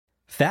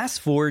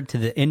Fast forward to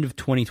the end of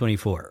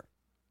 2024.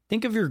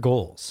 Think of your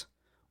goals.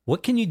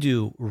 What can you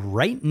do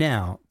right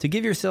now to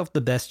give yourself the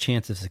best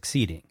chance of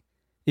succeeding?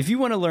 If you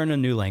want to learn a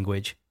new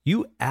language,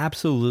 you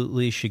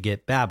absolutely should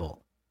get Babbel.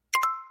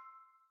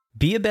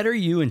 Be a better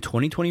you in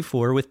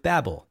 2024 with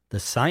Babbel, the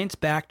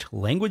science-backed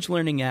language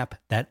learning app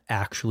that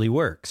actually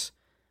works.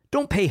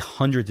 Don't pay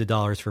hundreds of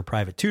dollars for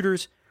private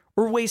tutors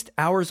or waste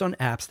hours on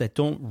apps that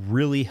don't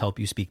really help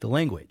you speak the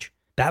language.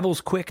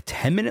 Babbel's quick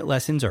 10-minute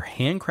lessons are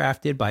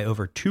handcrafted by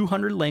over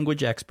 200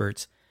 language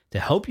experts to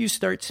help you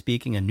start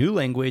speaking a new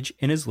language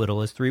in as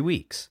little as 3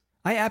 weeks.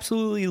 I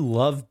absolutely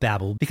love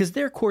Babbel because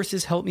their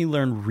courses help me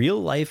learn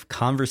real-life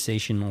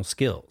conversational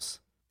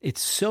skills.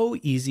 It's so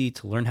easy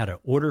to learn how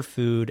to order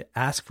food,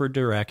 ask for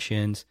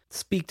directions,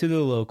 speak to the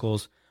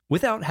locals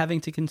without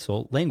having to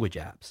consult language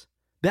apps.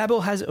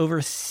 Babbel has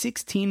over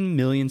 16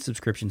 million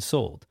subscriptions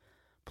sold.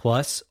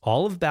 Plus,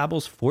 all of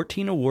Babbel's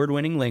 14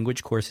 award-winning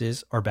language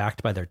courses are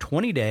backed by their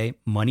 20-day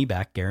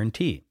money-back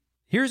guarantee.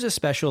 Here's a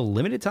special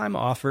limited-time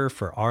offer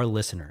for our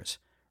listeners.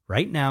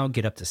 Right now,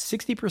 get up to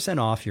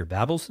 60% off your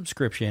Babbel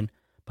subscription,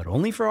 but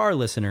only for our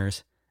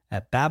listeners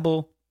at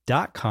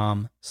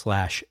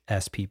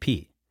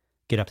babbel.com/SPP.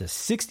 Get up to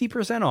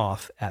 60%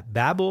 off at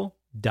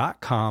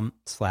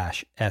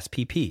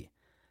babbel.com/SPP.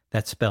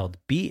 That's spelled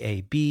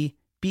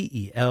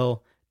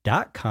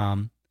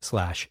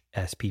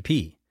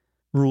BABBEL.com/SPP.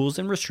 Rules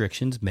and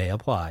restrictions may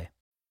apply.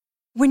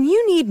 When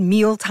you need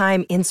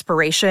mealtime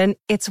inspiration,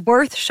 it's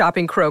worth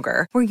shopping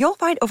Kroger, where you'll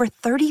find over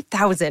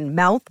 30,000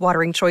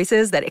 mouth-watering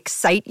choices that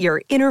excite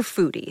your inner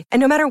foodie. And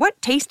no matter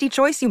what tasty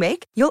choice you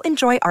make, you'll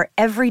enjoy our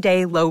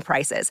everyday low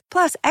prices,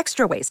 plus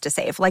extra ways to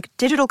save, like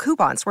digital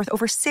coupons worth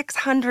over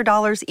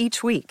 $600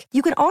 each week.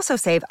 You can also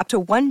save up to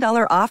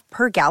 $1 off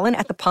per gallon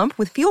at the pump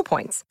with fuel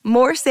points.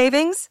 More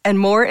savings and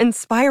more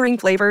inspiring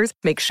flavors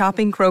make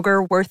shopping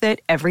Kroger worth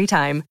it every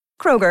time.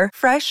 Kroger,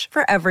 fresh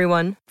for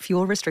everyone.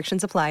 Fuel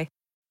restrictions apply.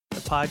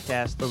 The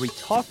podcast where we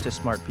talk to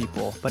smart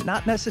people, but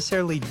not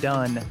necessarily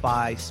done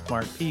by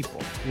smart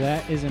people.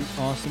 That is an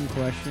awesome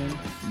question.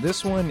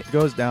 This one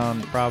goes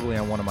down probably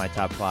on one of my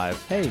top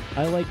 5. Hey,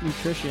 I like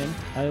nutrition.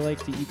 I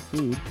like to eat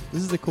food.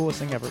 This is the coolest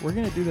thing ever. We're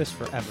going to do this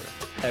forever.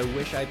 I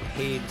wish I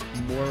paid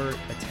more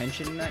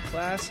attention in that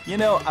class. You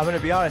know, I'm going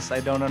to be honest,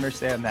 I don't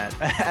understand that.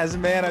 As a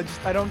man,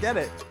 I don't get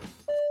it.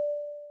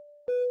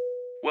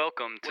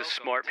 Welcome to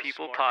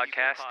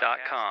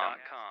smartpeoplepodcast.com.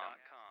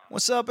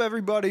 What's up,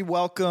 everybody?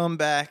 Welcome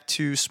back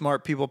to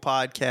Smart People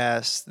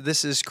Podcast.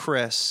 This is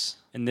Chris.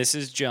 And this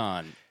is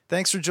John.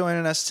 Thanks for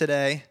joining us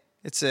today.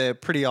 It's a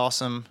pretty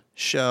awesome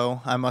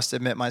show, I must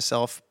admit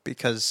myself,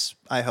 because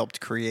I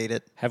helped create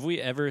it. Have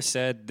we ever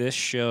said this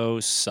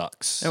show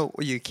sucks? No,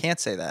 you can't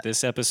say that.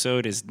 This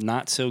episode is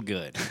not so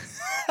good.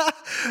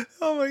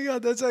 Oh my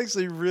God, that's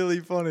actually really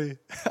funny.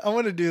 I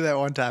want to do that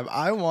one time.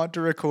 I want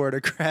to record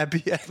a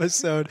crappy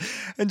episode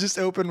and just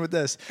open with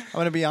this. I'm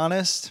going to be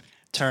honest.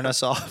 Turn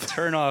us off.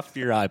 Turn off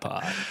your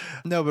iPod.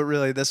 No, but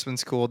really, this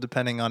one's cool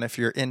depending on if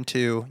you're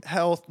into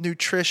health,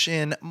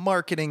 nutrition,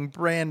 marketing,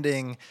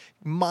 branding,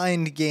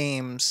 mind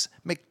games,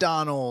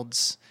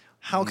 McDonald's.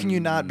 How can you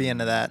not be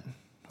into that?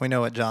 We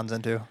know what John's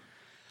into.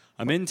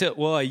 I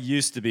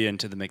used to be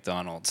into the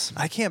McDonald's.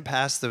 I can't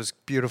pass those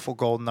beautiful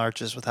golden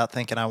arches without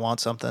thinking I want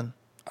something.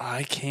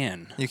 I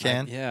can. You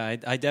can?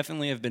 I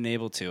definitely have been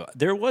able to.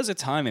 There was a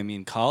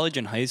time, college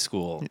and high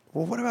school.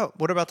 Well,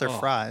 what about their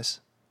fries?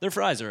 Their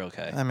fries are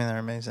okay. I mean, they're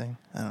amazing.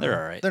 They're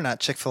all right. They're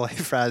not Chick-fil-A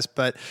fries,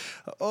 but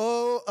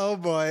oh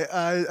boy,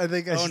 I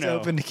think I just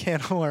opened a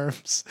can of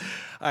worms.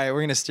 All right,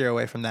 we're going to steer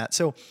away from that.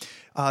 So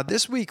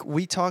this week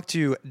we talked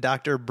to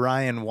Dr.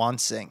 Brian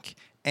Wansink,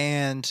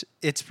 and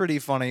it's pretty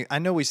funny. I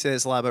know we say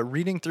this a lot, but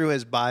reading through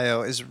his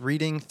bio is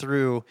it's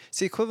the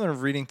equivalent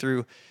of reading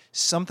through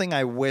something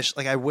I wish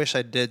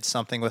I did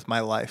something with my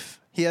life.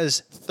 He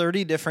has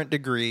 30 different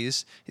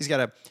degrees. He's got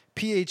a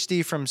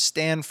PhD from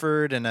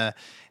Stanford and a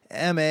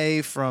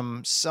MA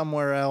from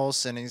somewhere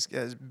else, and he's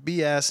got his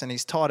BS, and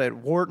he's taught at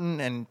Wharton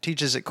and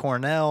teaches at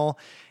Cornell,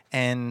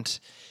 and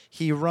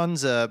he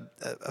runs a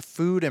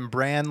food and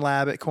brand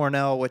lab at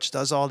Cornell, which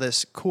does all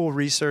this cool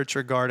research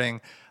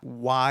regarding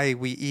why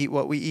we eat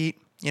what we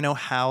eat,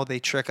 how they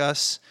trick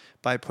us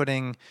by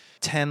putting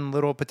 10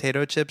 little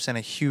potato chips in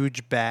a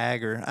huge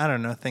bag, or I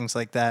don't know, things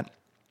like that.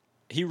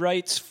 He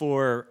writes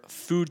for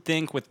Food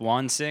Think with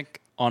Wansink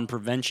on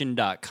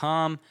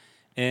prevention.com.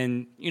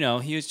 And,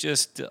 he was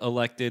just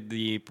elected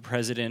the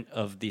president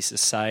of the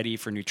Society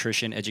for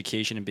Nutrition,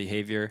 Education, and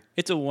Behavior.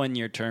 It's a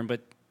 1-year term,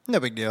 but...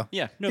 No big deal.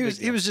 Yeah, big deal.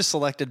 He was just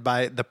selected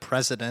by the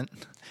president.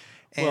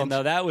 Well,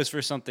 no, that was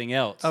for something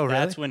else. Oh, really?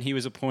 That's when he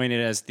was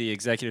appointed as the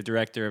executive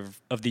director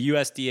of the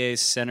USDA's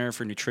Center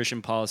for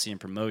Nutrition Policy and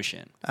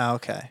Promotion. Oh,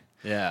 okay.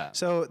 Yeah.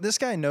 So this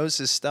guy knows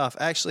his stuff.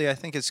 Actually, I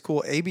think it's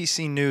cool.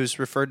 ABC News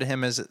referred to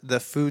him as the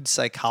food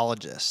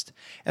psychologist.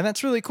 And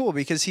that's really cool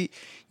because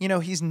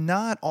he's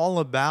not all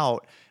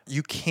about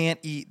you can't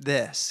eat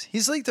this.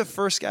 He's like the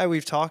first guy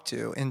we've talked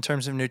to in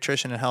terms of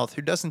nutrition and health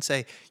who doesn't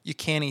say you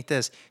can't eat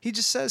this. He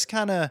just says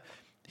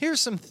here's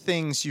some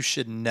things you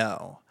should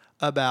know.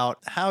 about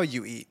how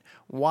you eat,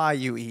 why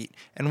you eat,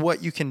 and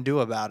what you can do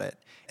about it.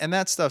 And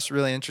that stuff's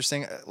really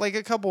interesting. Like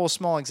a couple of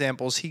small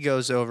examples he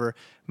goes over,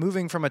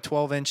 moving from a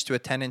 12-inch to a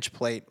 10-inch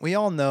plate. We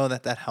all know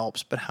that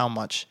helps, but how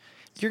much?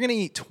 You're going to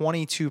eat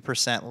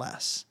 22%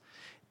 less.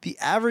 The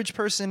average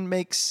person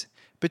makes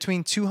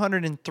between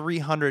 200 and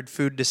 300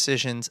 food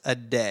decisions a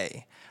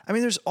day. I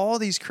mean, there's all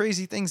these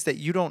crazy things that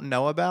you don't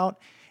know about,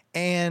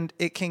 and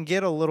it can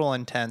get a little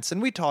intense.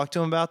 And we talked to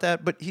him about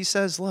that, but he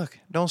says, look,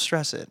 don't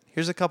stress it.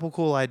 Here's a couple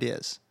cool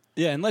ideas.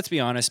 Yeah, and let's be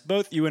honest,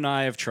 both you and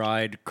I have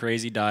tried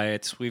crazy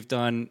diets. We've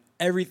done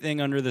everything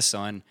under the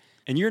sun,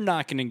 and you're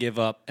not going to give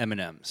up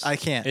M&Ms. I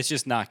can't. It's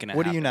just not going to happen.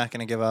 What are you not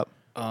going to give up?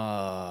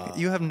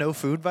 You have no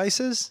food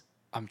vices?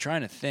 I'm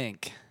trying to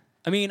think.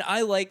 I mean,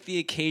 I like the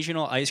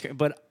occasional ice cream,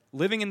 but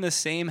living in the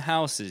same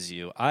house as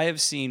you, I have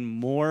seen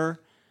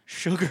more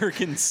sugar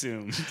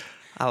consumed.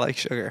 I like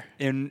sugar.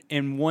 In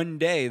one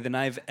day than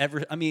I've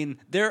ever... I mean,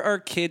 there are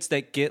kids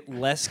that get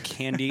less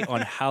candy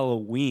on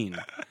Halloween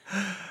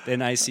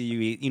than I see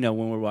you eat,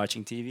 when we're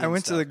watching TV. I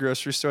went to the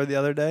grocery store the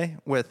other day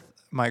with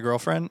my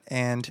girlfriend,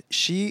 and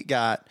she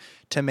got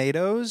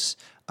tomatoes,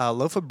 a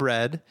loaf of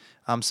bread,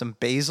 some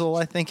basil,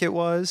 I think it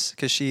was,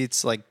 because she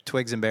eats like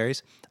twigs and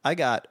berries. I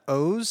got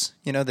O's,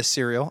 the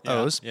cereal,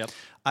 O's. Yep.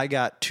 I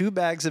got 2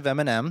 bags of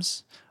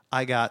M&Ms.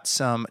 I got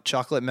some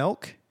chocolate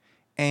milk,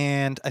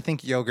 and I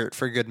think yogurt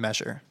for good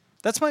measure.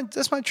 That's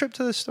my trip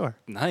to the store.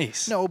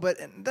 Nice. No, but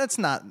that's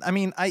not. I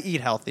mean, I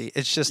eat healthy.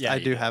 It's just I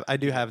do have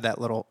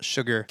that little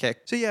sugar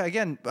kick. So yeah,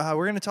 again,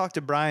 we're going to talk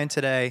to Brian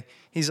today.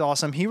 He's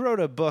awesome. He wrote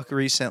a book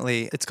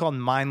recently. It's called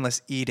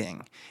Mindless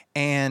Eating,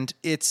 and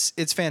it's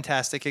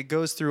fantastic. It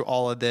goes through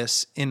all of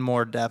this in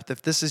more depth.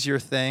 If this is your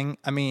thing,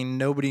 I mean,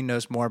 nobody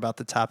knows more about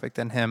the topic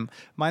than him.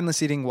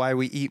 Mindless Eating: Why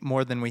We Eat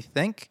More Than We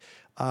Think.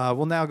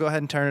 We'll now go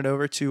ahead and turn it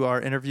over to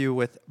our interview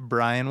with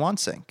Brian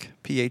Wansink,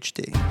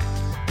 PhD.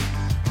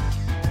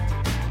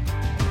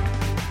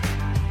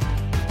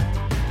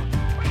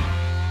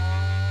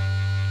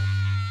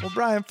 Well,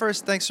 Brian,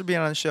 first, thanks for being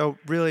on the show.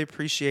 Really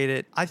appreciate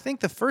it. I think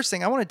the first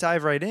thing, I want to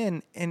dive right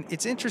in, and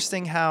it's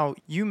interesting how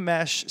you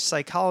mesh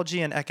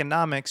psychology and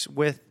economics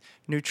with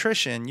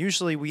nutrition.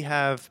 Usually we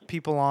have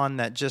people on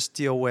that just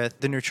deal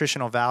with the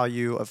nutritional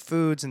value of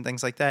foods and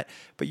things like that,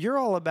 but you're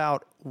all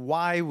about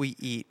why we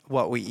eat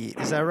what we eat.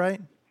 Is that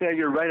right? Yeah,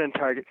 you're right on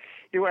target.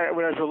 When I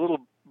was a little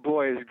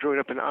boy, growing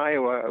up in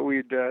Iowa,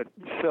 we'd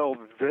sell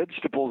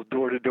vegetables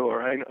door to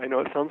door. I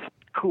know it sounds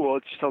cool.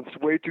 It sounds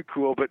way too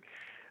cool, but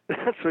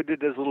that's what I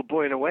did as a little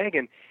boy in a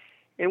wagon.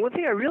 And one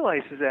thing I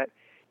realized is that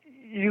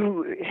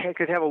you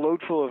could have a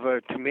load full of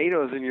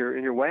tomatoes in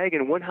your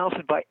wagon. One house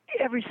would buy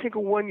every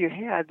single one you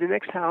had. The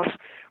next house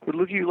would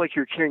look at you like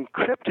you're carrying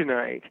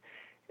kryptonite.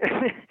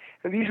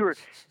 And these were,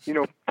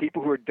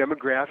 people who were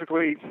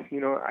demographically,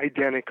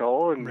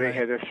 identical, and they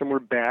had a similar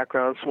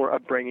background, similar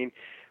upbringing,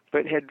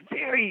 but had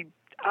very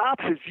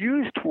opposite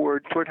views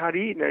toward how to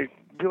eat. And I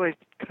realized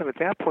kind of at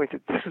that point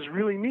that this is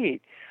really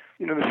neat.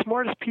 The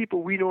smartest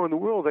people we know in the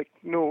world that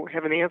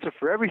have an answer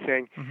for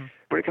everything,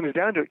 when it comes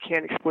down to it,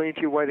 can't explain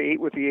to you why they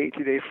ate what they ate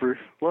today for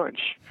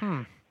lunch.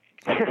 And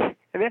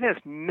that has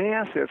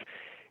massive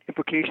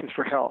implications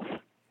for health.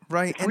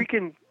 Right. If we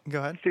can go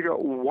ahead. Figure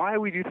out why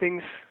we do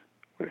things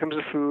when it comes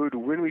to food,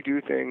 when we do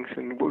things,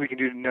 and what we can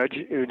do to nudge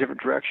in a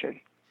different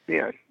direction.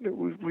 Yeah,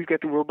 we've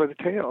got the world by the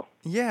tail.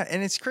 Yeah,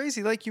 and it's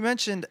crazy. Like you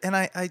mentioned, and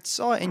I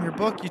saw in your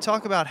book, you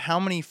talk about how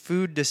many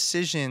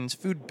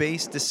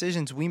food-based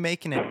decisions we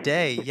make in a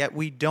day, yet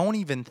we don't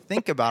even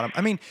think about them.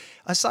 I mean,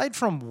 aside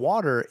from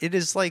water, it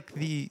is like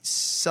the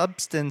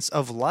substance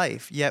of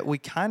life, yet we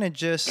kind of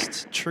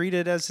just treat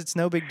it as it's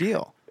no big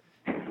deal.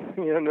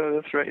 Yeah, no,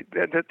 that's right.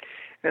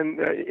 And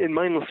in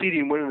mindless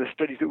eating, one of the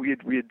studies that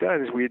we had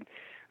done is we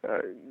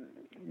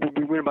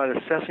went about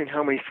assessing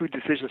how many food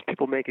decisions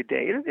people make a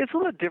day. And it's a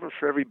little different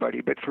for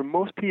everybody, but for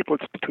most people,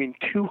 it's between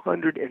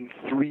 200 and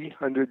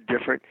 300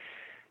 different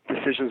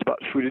decisions about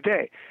food a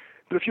day.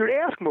 But if you were to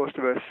ask most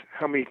of us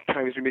how many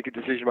times we make a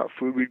decision about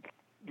food,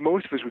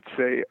 most of us would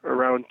say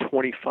around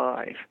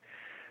 25.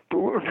 But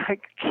what we're not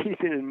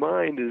keeping in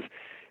mind is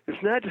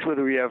it's not just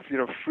whether we have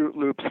Fruit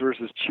Loops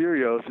versus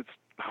Cheerios. It's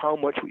how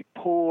much we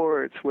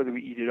pour. It's whether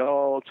we eat it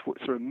all. It's what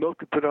sort of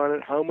milk we put on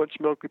it, how much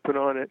milk we put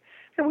on it.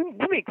 And we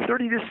make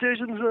 30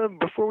 decisions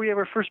before we have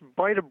our first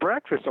bite of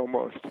breakfast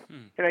almost.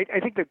 And I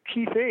think the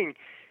key thing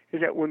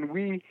is that when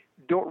we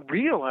don't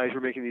realize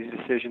we're making these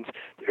decisions,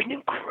 there's an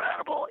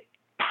incredible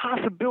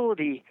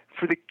possibility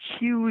for the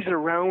cues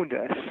around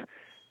us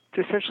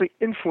to essentially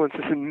influence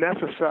us and mess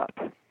us up,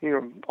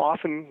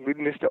 often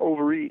leading us to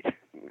overeat.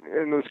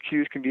 And those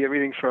cues can be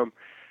everything from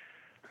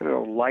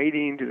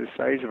lighting to the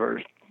size of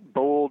our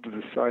bowl, to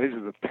the size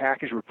of the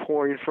package we're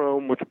pouring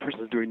from, what the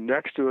person's doing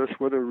next to us,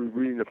 whether we're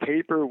reading the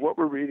paper, what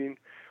we're reading.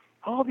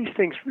 All these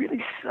things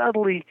really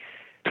subtly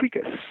tweak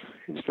us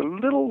in just a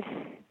little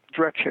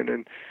direction.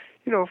 And,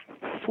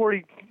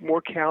 40 more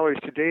calories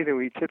today than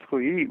we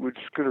typically eat, which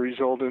is going to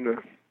result in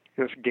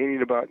us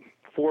gaining about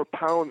 4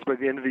 pounds by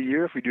the end of the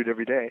year if we do it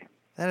every day.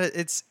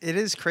 It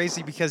is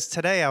crazy because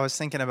today I was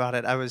thinking about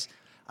it. I was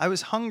I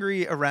was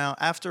hungry around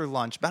after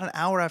lunch, about an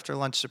hour after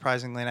lunch,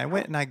 surprisingly, and I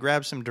went and I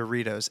grabbed some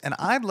Doritos. And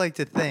I'd like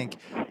to think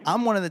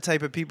I'm one of the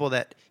type of people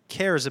that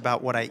cares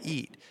about what I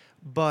eat.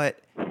 But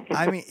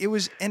I mean, it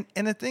was, and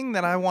the thing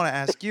that I want to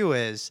ask you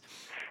is,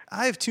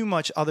 I have too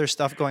much other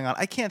stuff going on.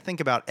 I can't think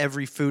about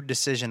every food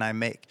decision I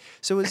make.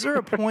 So is there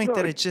a point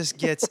that it just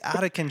gets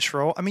out of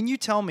control? I mean, you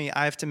tell me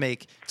I have to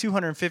make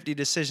 250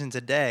 decisions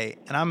a day,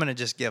 and I'm going to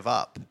just give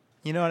up.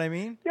 You know what I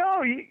mean?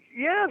 Oh,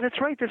 yeah,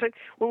 that's right.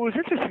 Well, it was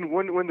interesting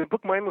when the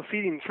book Mindless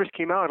Eating first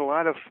came out. A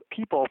lot of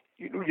people,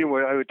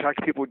 I would talk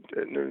to people,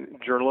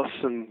 journalists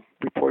and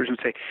reporters would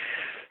say,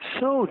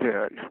 "So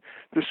then,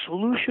 the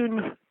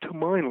solution to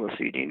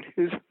mindless eating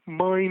is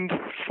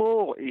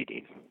mindful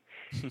eating."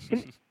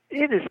 And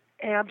it is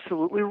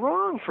absolutely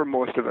wrong for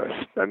most of us.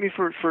 I mean,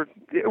 for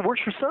it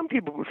works for some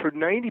people, but for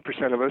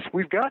 90% of us,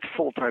 we've got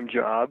full-time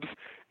jobs.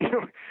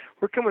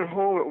 We're coming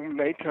home at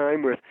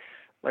nighttime with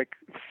like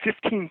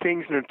 15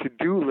 things on a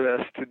to-do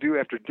list to do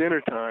after dinner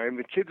time.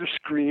 The kids are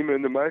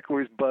screaming, the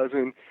microwave's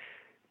buzzing.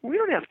 We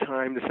don't have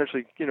time to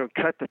essentially,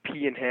 cut the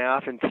pea in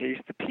half and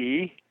taste the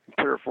pea and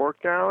put our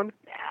fork down.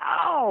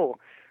 No!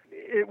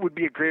 It would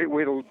be a great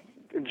way to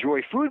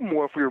enjoy food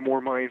more if we were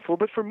more mindful,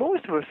 but for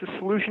most of us, the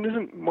solution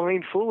isn't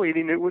mindful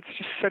eating. It's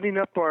just setting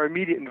up our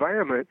immediate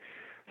environment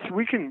so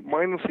we can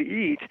mindlessly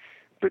eat,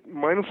 but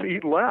mindlessly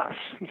eat less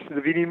instead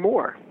of eating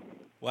more.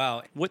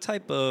 Wow. What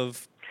type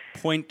of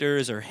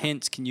pointers or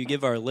hints can you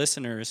give our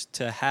listeners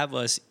to have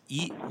us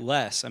eat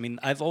less? I mean,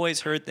 I've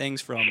always heard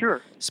things from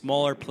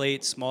smaller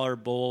plates, smaller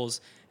bowls,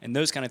 and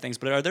those kind of things,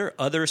 but are there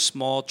other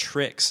small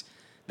tricks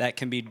that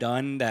can be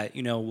done that,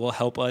 will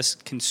help us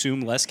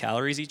consume less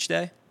calories each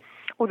day?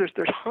 Well, there's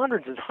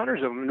hundreds and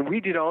hundreds of them, and we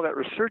did all that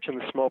research on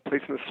the small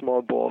plates and the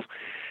small bowls.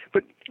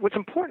 But what's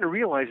important to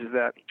realize is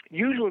that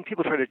usually when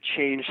people try to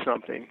change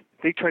something,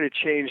 they try to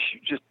change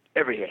just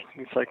everything.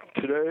 It's like,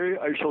 today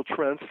I shall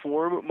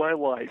transform my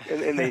life.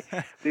 And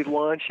they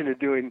launch into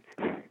doing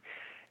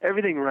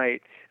everything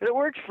right. And it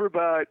works for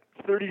about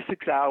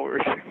 36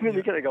 hours. And then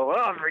you kind of go,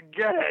 oh,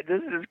 forget it.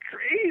 This is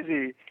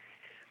crazy.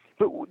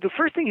 But the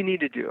first thing you need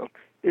to do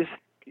is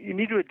you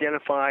need to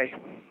identify,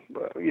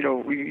 you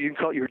can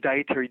call it your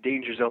dietary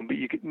danger zone, but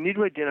you need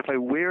to identify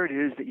where it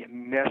is that you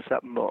mess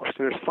up most.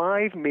 And there's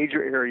 5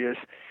 major areas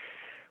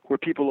where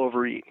people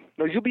overeat.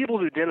 Now, you'll be able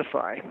to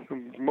identify,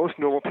 most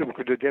normal people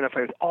could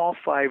identify with all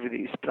 5 of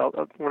these. But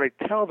when I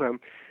tell them,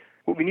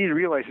 what we need to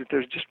realize is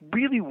there's just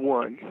really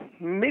 1,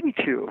 maybe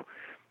 2,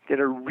 that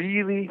are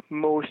really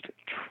most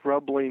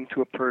troubling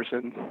to a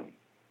person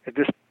at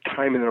this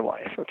time in their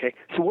life. Okay,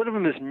 so one of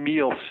them is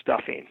meal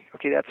stuffing.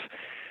 Okay, that's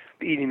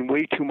eating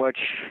way too much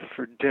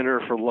for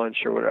dinner, for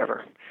lunch, or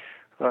whatever.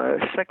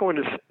 Second one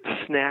is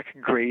snack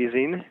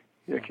grazing,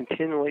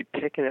 continually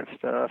picking at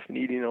stuff and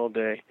eating all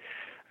day.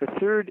 The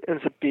third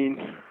ends up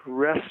being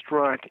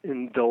restaurant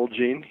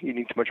indulging,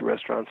 eating too much at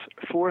restaurants.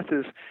 Fourth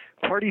is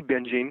party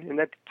binging, and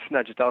that's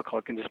not just alcohol.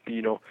 It can just be,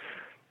 you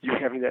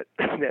having that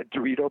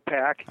Dorito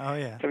pack. Oh,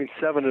 yeah. Having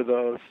 7 of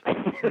those,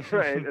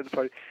 right, at the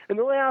party. And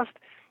the last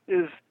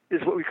is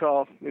what we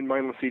call, in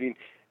mindless eating,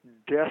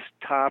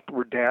 desktop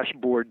or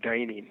dashboard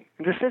dining.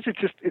 In a sense,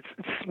 it's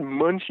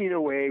munching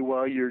away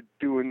while you're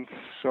doing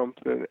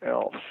something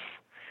else.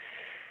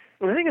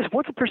 And the thing is,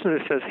 once a person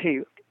that says, hey,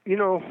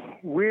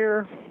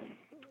 where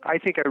I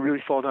think I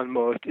really fall down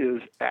most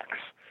is X.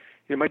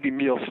 It might be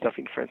meal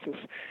stuffing, for instance.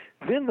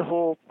 Then the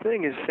whole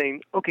thing is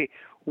saying, okay,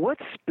 what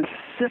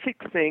specific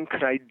thing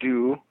could I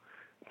do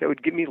that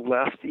would get me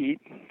less to eat,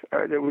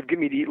 or that would get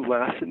me to eat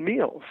less at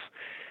meals,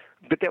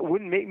 but that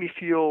wouldn't make me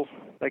feel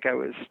like I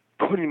was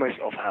putting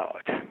myself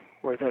out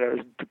or that I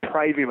was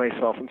depriving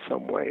myself in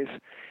some ways.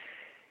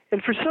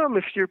 And for some,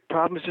 if your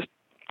problem is just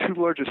too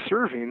large of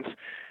servings,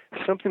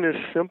 something as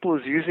simple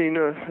as using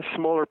a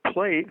smaller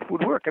plate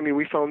would work. I mean,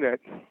 we found that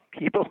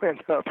people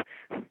end up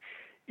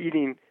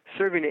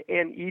serving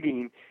and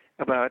eating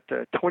about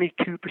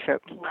 22%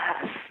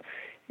 less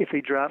if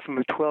they drop from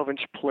a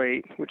 12-inch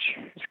plate, which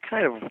is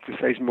kind of the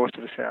size most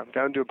of us have,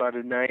 down to about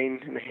a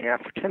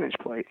 9.5 or 10-inch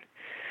plate.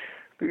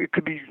 It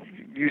could be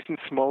used in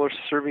smaller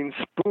serving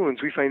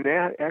spoons. We find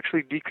that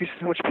actually decreases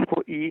how much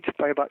people eat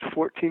by about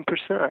 14%.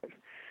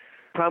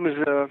 Problem is,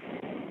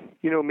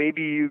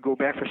 maybe you go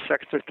back for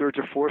seconds or thirds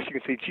or fourths. You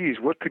can say, geez,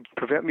 what could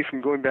prevent me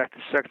from going back to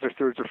seconds or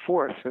thirds or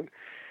fourths? And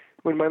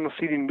when mindless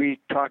eating, we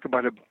talk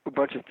about a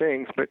bunch of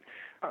things, but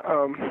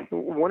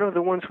one of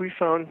the ones we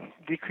found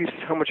decreases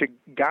how much a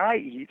guy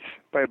eats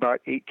by about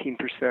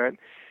 18%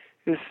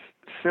 is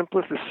simple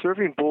if the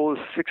serving bowl is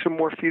 6 or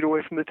more feet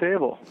away from the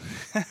table.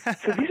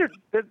 So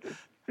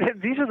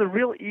these are the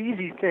real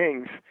easy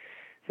things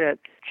that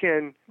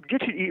can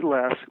get you to eat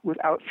less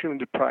without feeling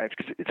deprived.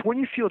 Because it's when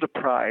you feel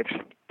deprived,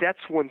 that's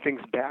when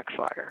things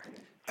backfire.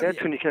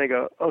 That's when you kind of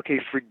go, okay,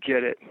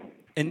 forget it.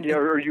 And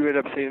or you end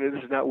up saying,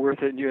 this is not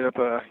worth it, and you end up,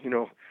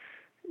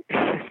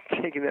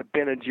 taking that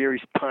Ben &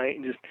 Jerry's pint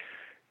and just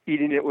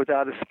eating it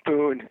without a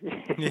spoon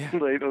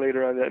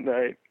later on that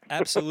night.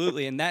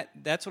 Absolutely, and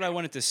that's what I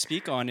wanted to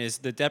speak on is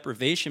the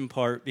deprivation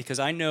part, because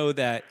I know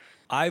that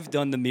I've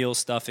done the meal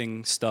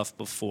stuffing stuff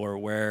before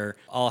where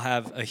I'll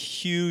have a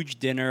huge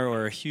dinner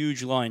or a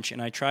huge lunch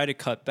and I try to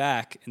cut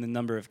back in the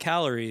number of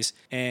calories,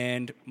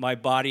 and my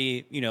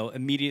body,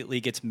 immediately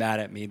gets mad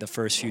at me the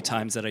first few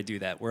times that I do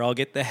that, where I'll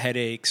get the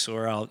headaches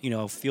or I'll,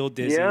 feel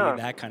dizzy,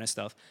 that kind of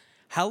stuff.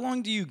 How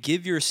long do you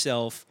give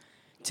yourself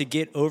to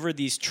get over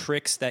these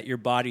tricks that your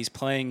body's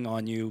playing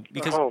on you?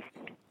 Because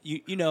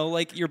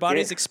your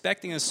body's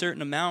expecting a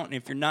certain amount, and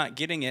if you're not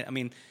getting it,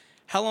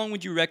 how long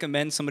would you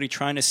recommend somebody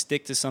trying to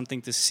stick to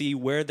something to see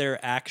where their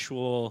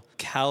actual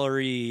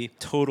calorie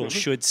total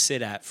should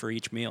sit at for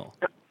each meal?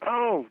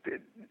 Oh,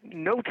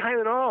 no time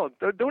at all.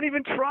 Don't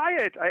even try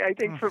it. I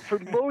think for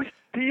most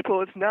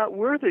people, it's not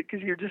worth it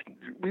because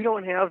we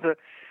don't have the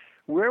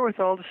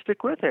wherewithal to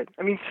stick with it.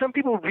 Some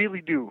people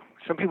really do.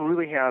 Some people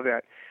really have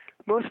that.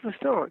 Most of us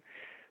don't.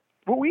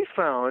 What we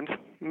found,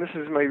 and this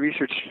is my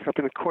research up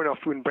in the Cornell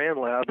Food and Brand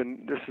Lab,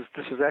 and this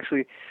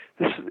actually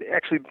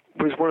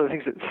was one of the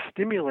things that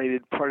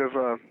stimulated part of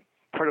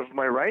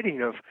my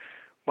writing of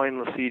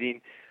mindless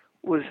eating,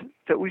 was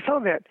that we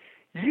found that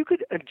you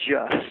could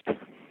adjust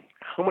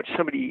how much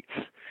somebody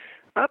eats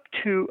up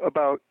to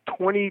about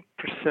 20%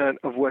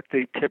 of what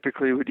they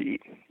typically would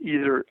eat,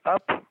 either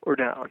up or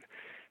down,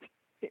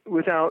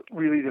 without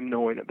really them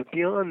knowing it. But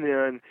beyond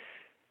then,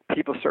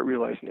 people start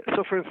realizing it.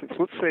 So, for instance,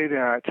 let's say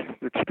that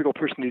the typical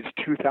person needs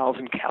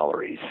 2,000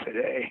 calories a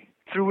day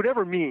through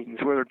whatever means,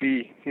 whether it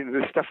be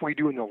the stuff we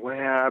do in the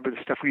lab or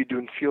the stuff we do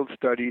in field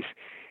studies.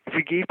 If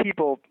we gave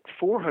people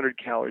 400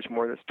 calories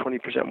more, that's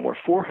 20% more,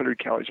 400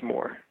 calories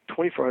more,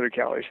 2,400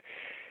 calories,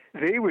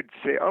 they would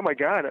say, "Oh my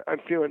God, I'm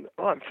feeling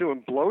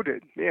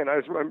bloated. Man,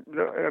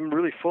 I'm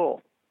really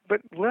full."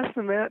 But less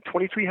than that,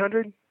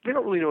 2,300, they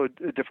don't really know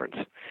a difference.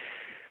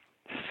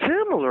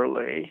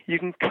 Similarly, you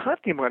can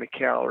cut the amount of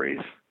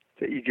calories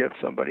that you give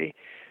somebody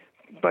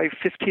by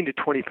 15 to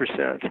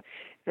 20%,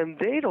 and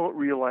they don't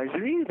realize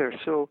it either.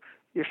 So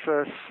if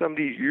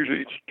somebody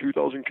usually eats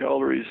 2,000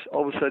 calories,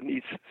 all of a sudden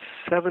eats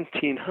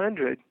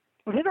 1,700,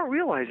 well, they don't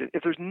realize it.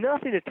 If there's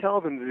nothing to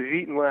tell them that they've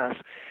eaten less,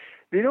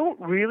 they don't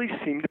really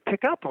seem to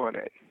pick up on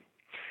it.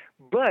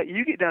 But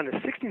you get down to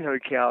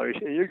 1,600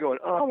 calories, and you're going,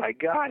 "Oh my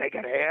God, I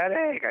got a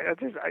headache.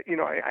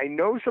 I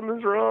know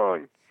something's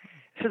wrong."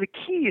 So the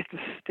key is to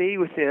stay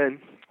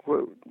within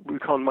what we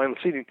call in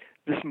mindless eating,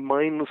 this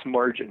mindless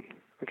margin,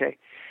 okay?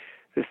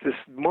 This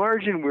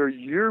margin where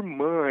your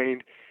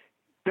mind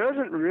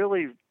doesn't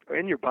really,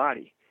 and your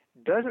body,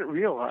 doesn't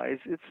realize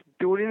it's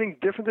doing anything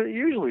different than it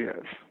usually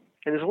is.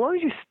 And as long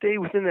as you stay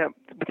within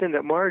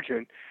that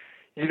margin,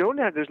 there's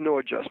no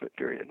adjustment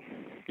period.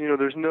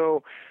 There's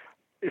no,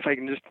 if I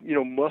can just,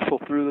 muscle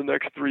through the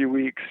next 3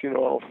 weeks,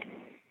 I'll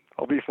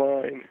be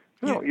fine.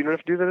 No, you don't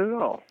have to do that at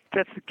all.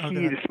 That's the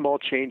key to small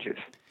changes.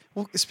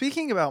 Well,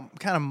 speaking about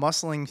kind of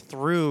muscling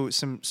through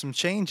some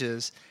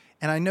changes,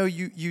 and I know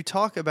you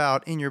talk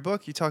about, in your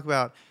book, you talk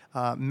about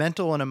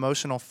mental and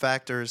emotional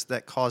factors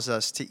that cause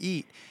us to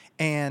eat.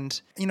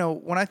 And,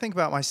 when I think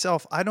about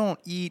myself, I don't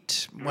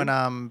eat when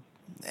I'm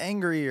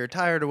angry or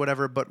tired or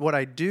whatever, but what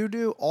I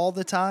do all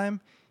the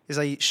time is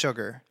I eat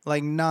sugar,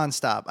 like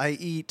nonstop. I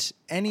eat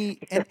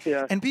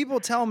and people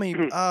tell me,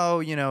 "Oh,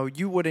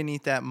 you wouldn't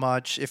eat that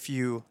much if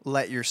you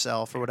let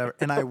yourself or whatever."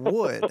 And I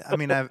would.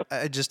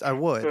 I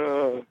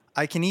would.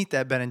 I can eat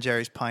that Ben &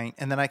 Jerry's pint,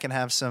 and then I can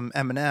have some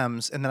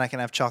M&Ms, and then I can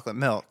have chocolate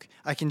milk.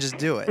 I can just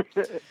do it.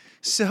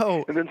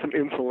 So and then some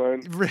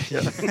insulin.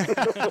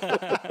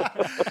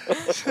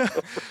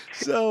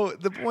 So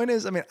the point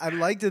is, I'd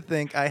like to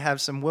think I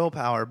have some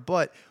willpower,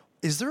 but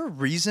is there a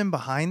reason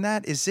behind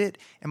that?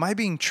 Am I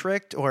being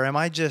tricked, or am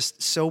I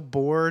just so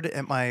bored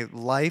at my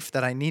life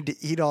that I need to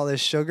eat all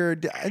this sugar?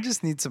 I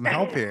just need some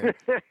help here.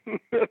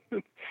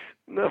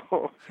 No.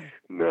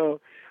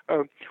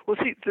 Well,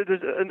 see,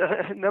 there's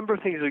a number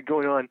of things that are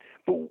going on,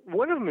 but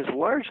one of them is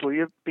largely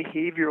a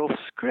behavioral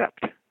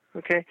script.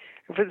 Okay,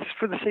 if it's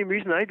for the same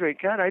reason I drink.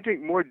 God, I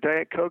drink more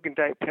Diet Coke and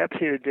Diet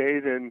Pepsi in a day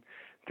than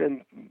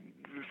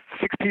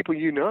 6 people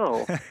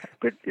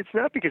but it's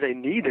not because I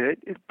need it.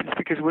 It's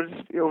because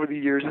over the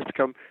years it's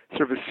become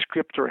sort of a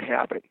script or a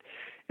habit.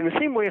 In the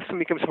same way, if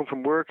somebody comes home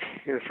from work,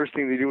 the first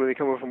thing they do when they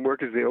come home from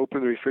work is they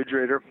open the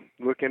refrigerator,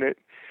 look in it,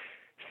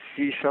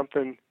 see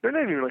something. They're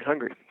not even really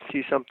hungry.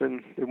 See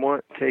something they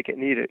want, take it,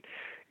 and eat it.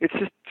 It's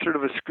just sort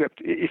of a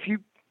script. If you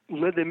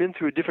led them in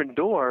through a different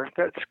door,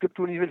 that script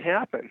wouldn't even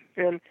happen.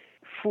 And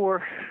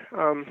for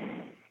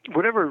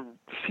whatever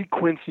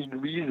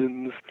sequencing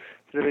reasons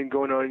that have been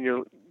going on in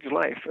your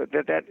life,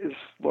 that is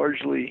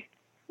largely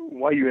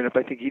why you end up,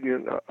 I think,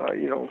 eating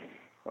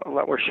a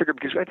lot more sugar,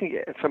 because I think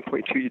at some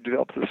point too you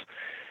develop this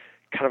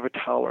kind of a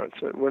tolerance,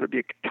 whether it be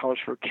a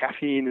tolerance for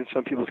caffeine in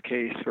some people's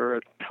case, or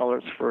a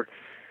tolerance for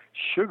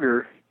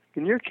sugar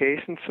in your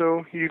case, and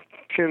so you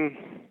can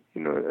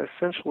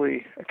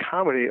essentially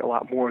accommodate a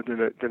lot more than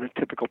a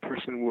typical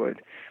person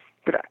would.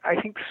 But I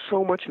think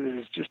so much of it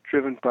is just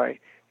driven by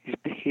these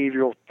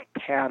behavioral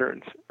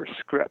patterns or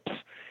scripts,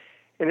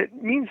 and it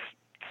means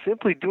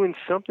simply doing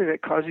something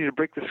that causes you to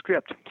break the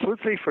script. So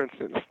let's say, for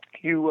instance,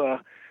 you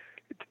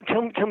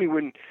tell me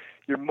when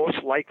you're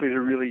most likely to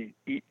really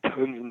eat tons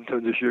and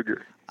tons of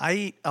sugar? I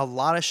eat a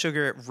lot of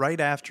sugar right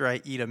after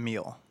I eat a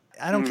meal.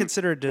 I don't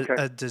consider it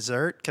a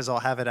dessert because I'll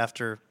have it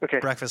after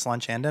breakfast,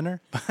 lunch, and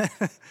dinner.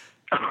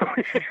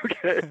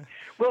 Okay.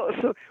 Well,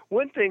 so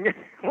one thing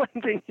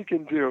you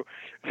can do.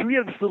 So we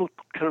have this little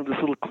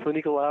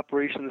clinical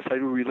operation on the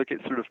side where we look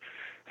at sort of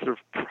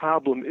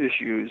problem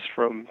issues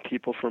from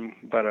people from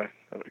about a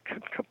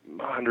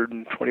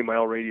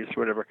 120-mile radius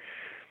or whatever.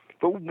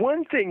 But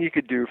one thing you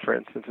could do, for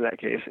instance, in that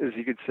case, is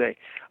you could say,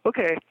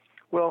 okay,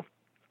 well,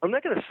 I'm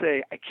not going to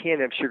say I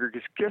can't have sugar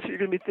because guess what you're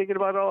going to be thinking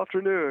about all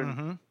afternoon?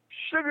 Mm-hmm.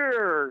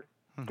 Sugar.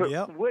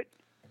 But what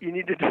you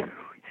need to do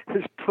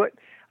is put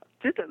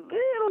just a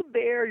little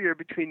barrier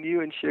between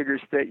you and sugar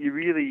so that you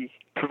really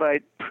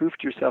provide proof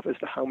to yourself as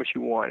to how much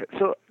you want it.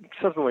 So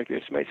something like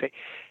this. You might say,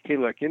 hey,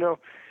 look,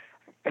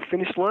 I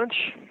finished lunch.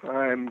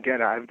 I've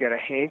got a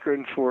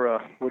hankering for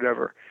a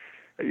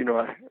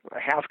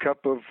half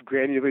cup of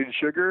granulated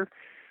sugar.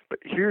 But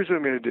here's what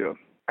I'm going to do.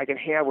 I can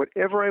have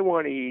whatever I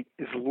want to eat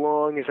as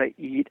long as I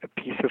eat a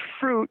piece of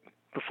fruit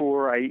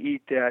before I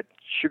eat that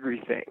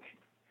sugary thing.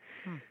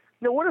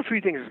 Now, one of three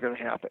things is going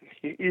to happen.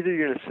 Either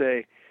you're going to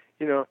say,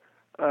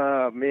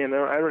 man,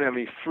 I don't have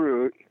any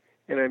fruit,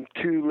 and I'm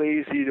too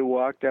lazy to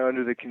walk down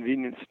to the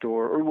convenience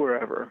store or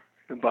wherever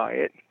and buy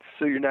it.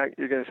 So you're going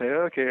to say,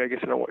 okay, I guess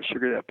I don't want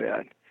sugar that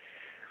bad.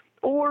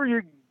 Or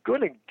you're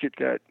going to get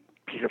that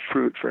piece of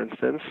fruit, for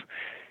instance,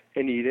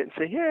 and eat it and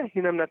say, yeah,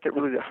 I'm not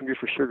really that hungry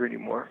for sugar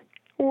anymore.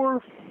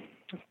 Or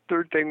the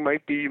third thing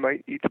might be you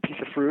might eat the piece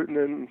of fruit and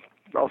then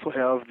also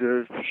have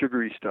the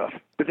sugary stuff.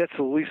 But that's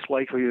the least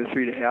likely of the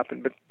three to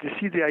happen. But you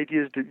see, the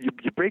idea is that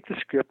you break the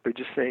script by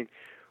just saying,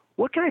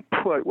 what can I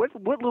put? What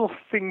little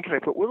thing can I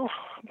put? What little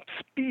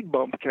speed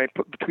bump can I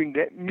put between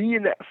me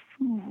and that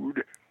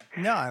food?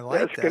 No, I like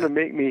that. That's going to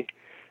make me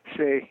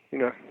say,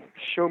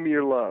 show me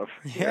your love.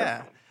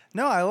 Yeah.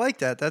 No, I like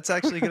that. That's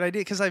actually a good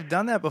idea because I've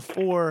done that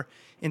before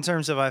in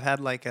terms of I've had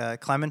like a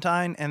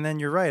clementine, and then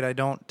you're right. I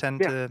don't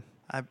tend to.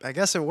 I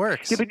guess it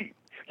works.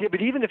 Yeah,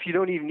 but even if you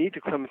don't even need the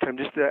clementine,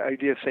 just the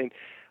idea of saying,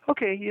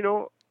 okay,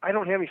 I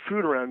don't have any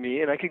fruit around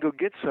me, and I could go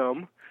get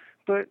some.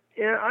 But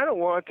I don't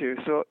want to.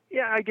 So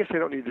I guess I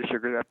don't need the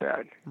sugar that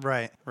bad.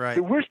 Right.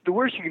 The worst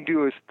you can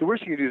do is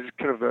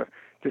kind of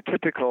the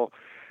typical,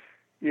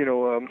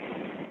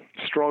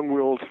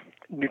 strong-willed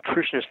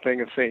nutritionist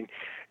thing of saying,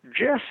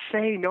 just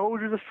say no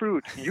to the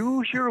fruit.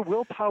 Use your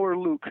willpower,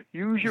 Luke.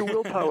 Use your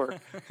willpower.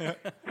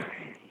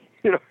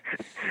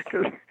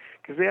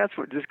 Because that's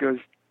what just goes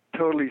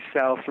totally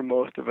south for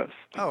most of us.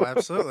 Oh,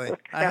 absolutely.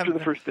 After the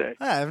first day.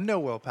 I have no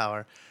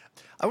willpower.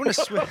 I want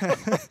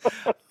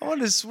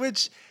to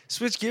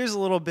switch gears a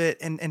little bit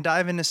and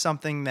dive into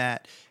something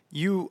that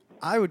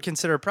I would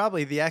consider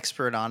probably the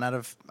expert on out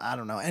of, I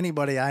don't know,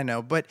 anybody I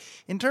know. But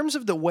in terms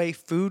of the way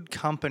food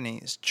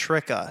companies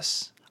trick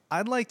us,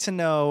 I'd like to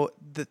know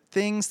the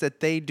things that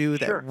they do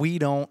that we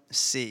don't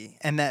see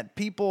and that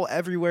people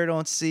everywhere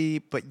don't see,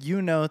 but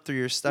through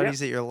your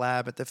studies at your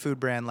lab, at the Food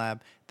Brand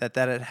Lab, that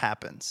it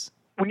happens.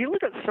 When you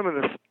look at some of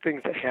the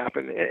things that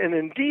happen, and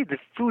indeed the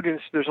food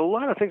industry, there's a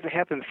lot of things that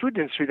happen in the food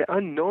industry that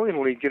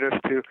unknowingly get us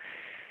to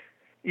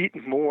eat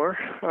more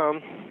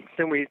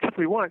than we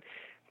typically want.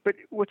 But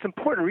what's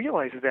important to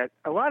realize is that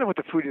a lot of what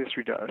the food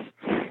industry does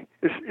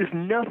is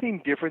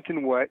nothing different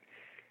than what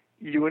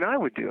you and I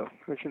would do.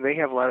 They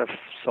have a lot of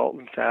salt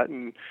and fat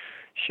and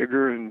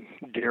sugar and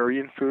dairy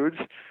in foods.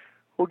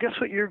 Well, guess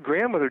what your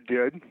grandmother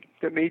did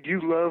that made you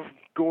love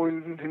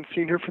going and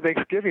seeing her for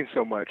Thanksgiving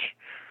so much?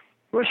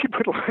 Well, she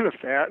put a lot of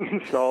fat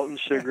and salt and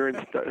sugar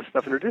and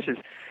stuff in her dishes.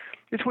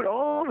 It's what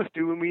all of us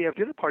do when we have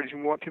dinner parties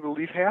and we want people to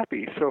leave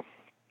happy. So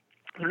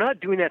they're not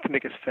doing that to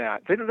make us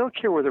fat. They don't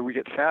care whether we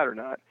get fat or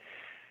not.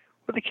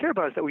 What they care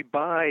about is that we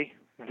buy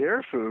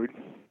their food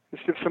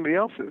instead of somebody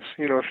else's.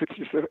 If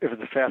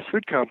it's a fast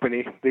food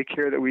company, they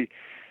care that we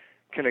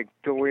kind of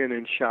go in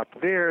and shop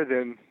there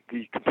than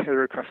the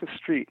competitor across the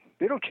street.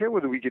 They don't care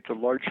whether we get the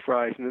large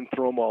fries and then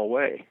throw them all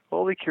away.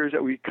 All they care is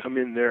that we come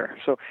in there.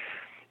 So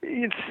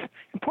it's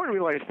important to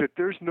realize that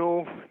there's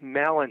no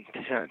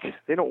malintent.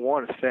 They don't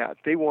want us fat.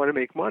 They want to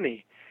make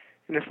money.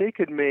 And if they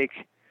could make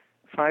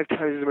 5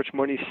 times as much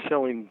money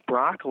selling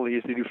broccoli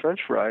as they do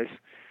French fries,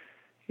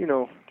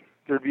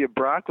 there'd be a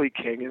broccoli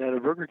king and not a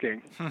Burger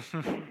King.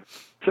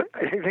 So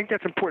I think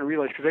that's important to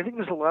realize because I think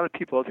there's a lot of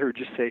people out there who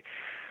just say,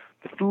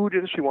 the food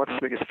industry wants to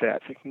make us fat.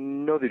 It's like,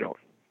 no, they don't.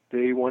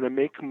 They want to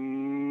make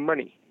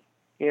money.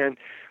 And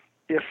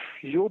if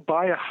you'll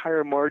buy a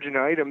higher margin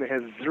item that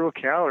has 0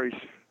 calories,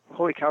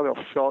 holy cow,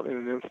 they'll sell it in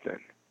an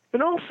instant.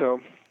 And also,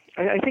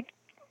 I think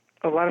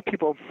a lot of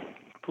people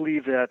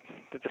believe that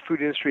the food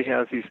industry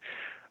has these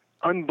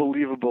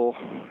unbelievable,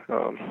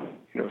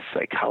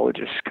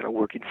 psychologists kind of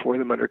working for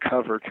them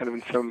undercover, kind of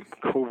in some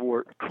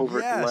covert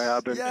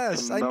lab.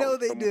 Yes, I know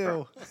they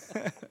do.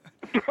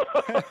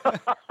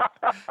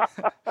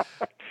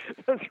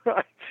 That's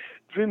right.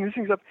 Dream these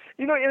things up.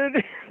 In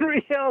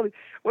reality,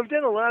 we've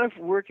done a lot of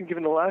work and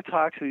given a lot of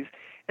talks to these,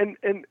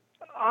 and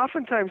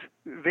oftentimes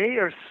they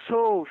are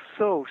so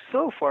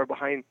far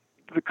behind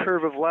the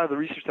curve of a lot of the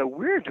research that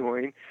we're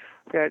doing,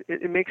 that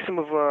it makes some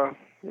of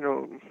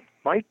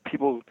my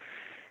people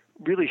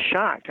really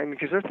shocked. I mean,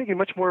 because they're thinking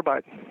much more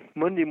about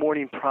Monday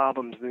morning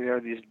problems than they are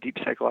these deep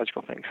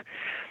psychological things.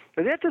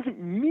 But that doesn't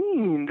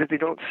mean that they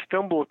don't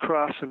stumble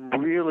across some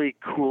really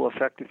cool,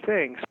 effective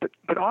things.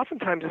 But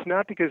oftentimes it's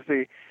not because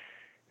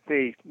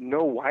they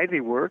know why they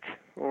work,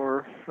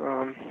 or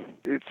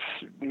it's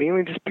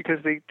mainly just because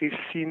they've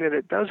seen that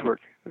it does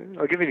work.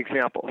 I'll give you an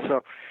example.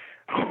 So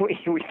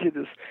we did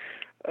this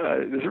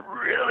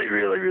really,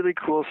 really, really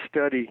cool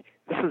study.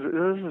 This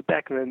is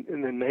back in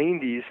the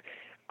 90s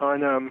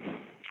on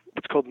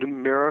what's called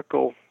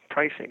numerical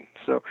pricing.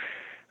 So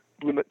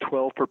limit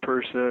 12 per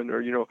person,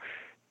 or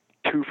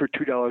 2 for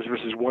 $2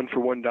 versus 1 for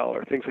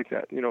 $1, things like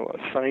that.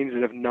 Signs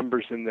that have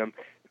numbers in them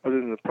other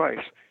than the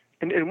price.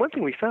 And one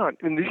thing we found,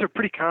 and these are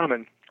pretty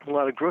common in a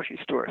lot of grocery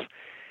stores,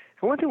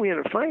 and one thing we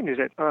ended up finding is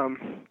that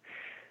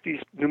these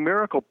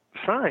numerical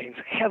signs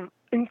have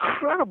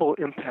incredible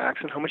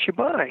impacts on how much you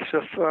buy.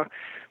 So if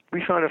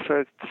we found if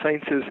a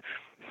sign says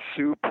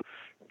soup,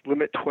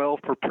 limit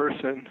 12 per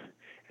person,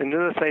 and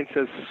another sign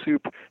says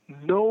soup,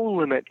 no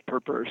limit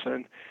per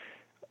person,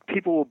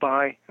 people will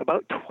buy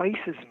about twice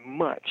as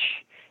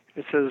much if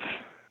it says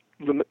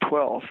limit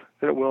 12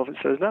 than it will if it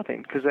says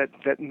nothing, because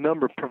that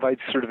number provides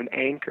sort of an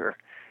anchor.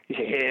 You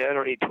say, hey, I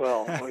don't need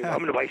 12. I'm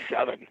going to buy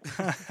 7.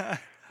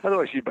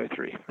 Otherwise, you'd buy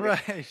 3.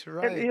 Right.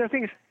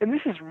 And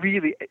this is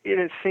really,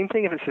 the same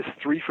thing if it says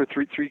 3 for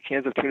 3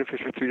 cans of tuna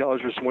fish for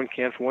 $3 versus 1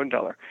 can for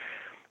 $1.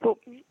 Well,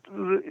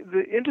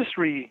 the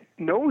industry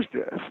knows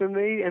this, and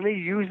they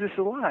use this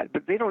a lot,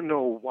 but they don't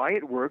know why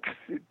it works.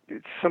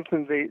 It's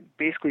something they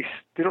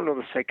don't know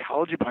the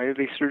psychology behind it.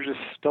 They sort of just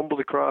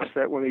stumbled across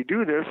that when they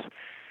do this,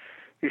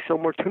 they sell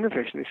more tuna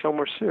fish and they sell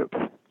more soup.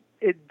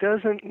 It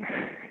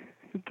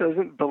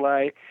doesn't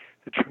belie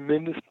the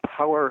tremendous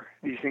power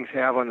these things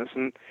have on us.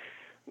 And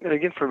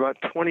again, for about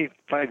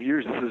 25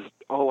 years, this is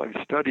all I've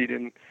studied.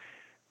 And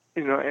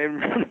I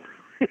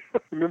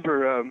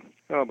remember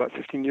about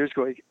 15 years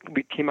ago,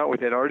 we came out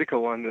with that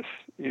article on this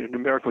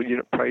numerical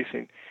unit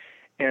pricing,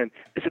 and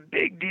it's a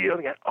big deal.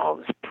 We got all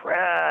this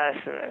press,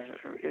 and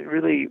it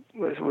really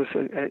was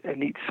a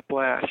neat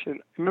splash. And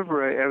I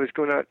remember I was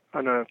going out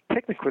on a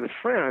picnic with a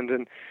friend,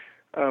 and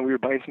we were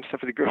buying some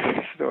stuff at the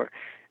grocery store,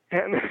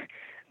 and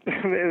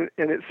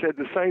it said,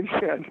 the sign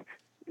said,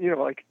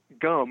 like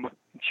gum,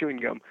 chewing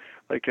gum,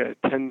 like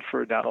 10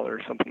 for $1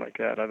 or something like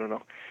that. I don't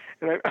know.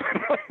 And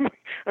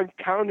I'm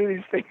counting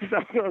these things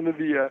out on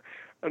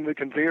the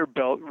conveyor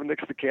belt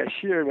next to the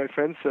cashier. And my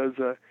friend says,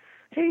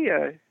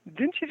 "Hey,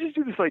 didn't you just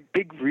do this like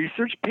big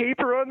research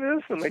paper on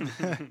this?" And like,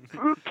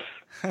 oops.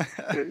 I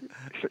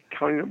start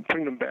counting them,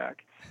 putting them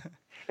back.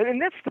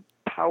 And that's the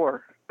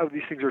power of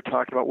these things we're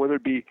talking about, whether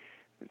it be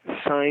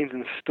signs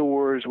in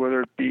stores,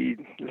 whether it be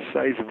the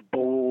size of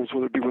bowls,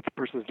 whether it be what the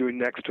person is doing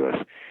next to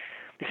us.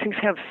 These things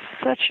have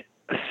such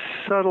a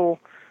subtle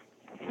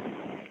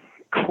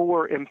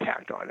core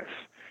impact on us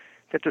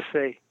that to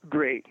say,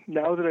 great,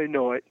 now that I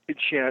know it, it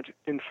shan't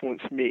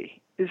influence me,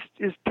 is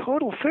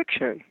total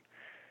fiction.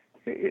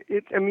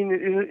 It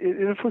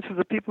influences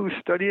the people who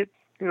study it,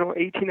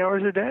 18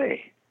 hours a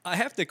day. I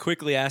have to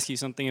quickly ask you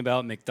something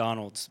about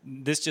McDonald's.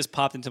 This just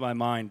popped into my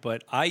mind,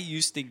 but I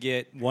used to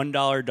get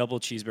 $1 double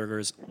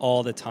cheeseburgers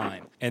all the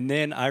time. And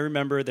then I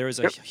remember there was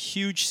a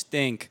huge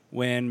stink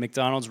when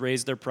McDonald's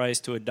raised their price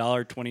to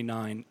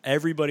 $1.29.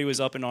 Everybody was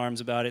up in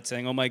arms about it,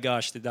 saying, oh my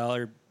gosh, the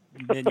dollar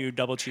menu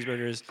double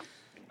cheeseburgers,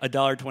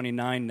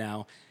 $1.29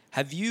 now.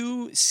 Have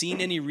you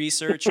seen any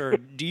research, or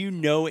do you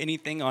know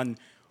anything on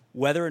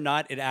whether or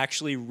not it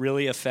actually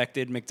really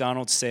affected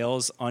McDonald's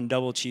sales on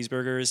double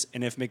cheeseburgers,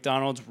 and if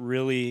McDonald's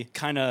really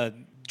kind of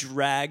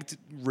dragged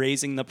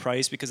raising the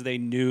price because they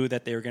knew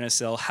that they were going to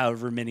sell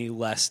however many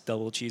less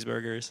double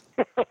cheeseburgers?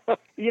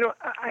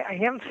 I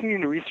haven't seen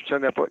any research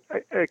on that, but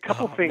a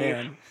couple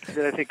things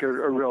that I think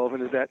are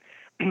relevant is that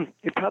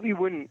it probably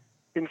wouldn't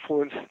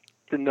influence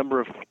the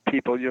number of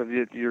people,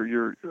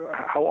 your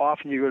how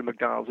often you go to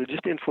McDonald's. It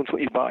just influences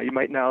what you buy. You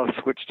might now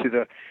switch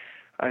to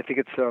I think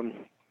it's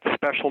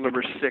special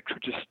number 6,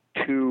 which is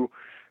 2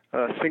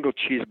 single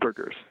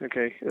cheeseburgers.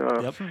 Okay,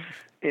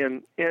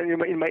 and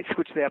you might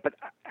switch to that, but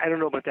I don't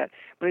know about that.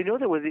 But I know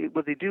that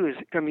what they do is,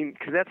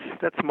 because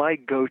that's my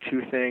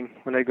go-to thing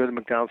when I go to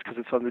McDonald's, because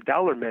it's on the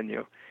dollar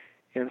menu,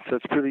 and so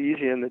it's pretty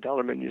easy on the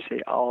dollar menu to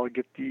say I'll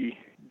get the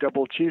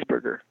double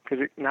cheeseburger because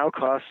it now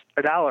costs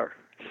 $1.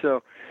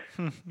 So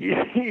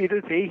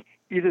either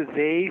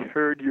they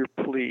heard your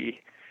plea,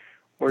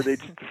 or they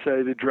just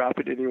decided to drop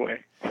it anyway.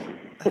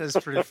 That is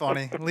pretty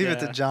funny. Leave it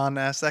to John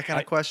to ask that kind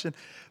of question.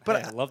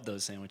 But I love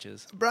those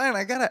sandwiches. Brian,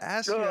 I gotta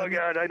ask you. Oh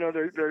God, I know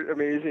they're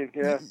amazing.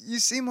 Yeah. You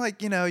seem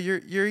like you're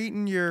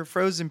eating your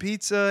frozen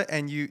pizza,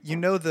 and you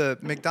know the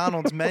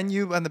McDonald's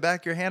menu on the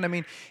back of your hand. I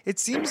mean, it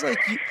seems like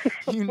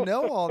you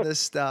know all this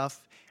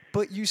stuff,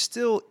 but you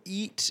still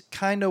eat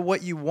kind of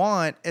what you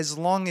want as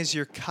long as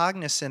you're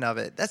cognizant of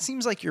it. That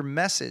seems like your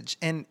message.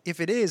 And if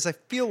it is, I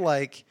feel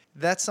like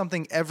that's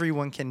something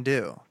everyone can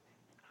do.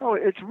 Oh,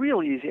 it's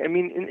real easy. I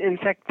mean, in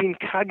fact, being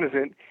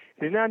cognizant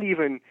is not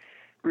even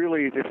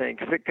really the thing,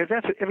 because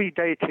that's what every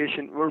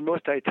dietitian, or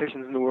most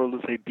dietitians in the world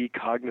will say, be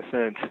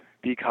cognizant,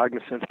 be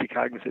cognizant, be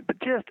cognizant. But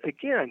just,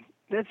 again,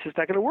 that's just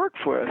not going to work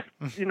for us.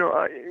 We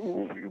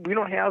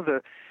don't have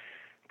the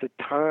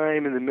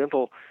time and the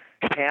mental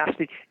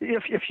capacity.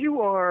 If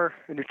you are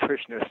a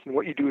nutritionist and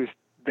what you do is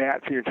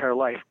that for your entire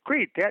life,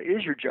 great, that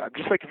is your job.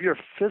 Just like if you're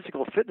a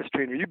physical fitness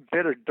trainer, you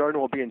better darn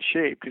well be in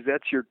shape because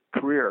that's your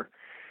career.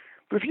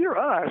 But if you're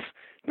us,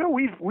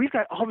 we've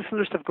got all this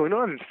other stuff going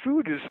on, and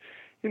food is,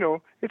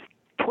 it's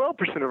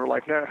 12% of our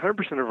life, not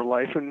 100% of our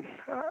life, and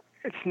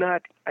it's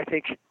not, I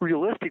think,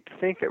 realistic to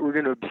think that we're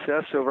going to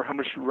obsess over how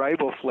much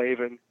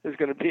riboflavin is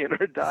going to be in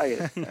our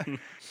diet.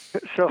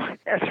 So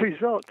as a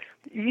result,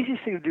 the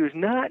easiest thing to do is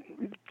not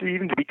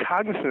even to be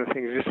cognizant of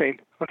things. Just saying,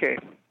 okay,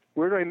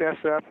 where do I mess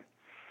up?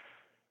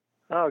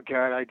 Oh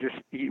God, I just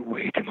eat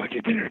way too much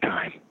at dinner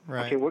time.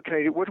 Right. Okay, what can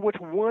I do? What's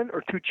one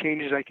or two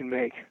changes I can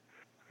make?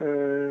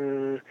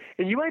 And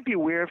you might be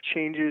aware of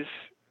changes,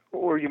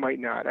 or you might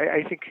not.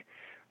 I think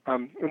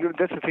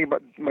that's the thing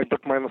about my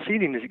book, Mindless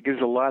Eating, is it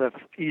gives a lot of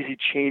easy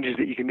changes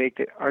that you can make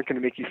that aren't going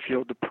to make you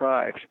feel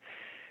deprived.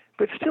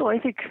 But still, I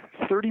think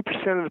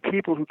 30% of the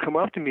people who come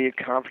up to me at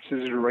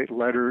conferences or write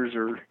letters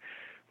or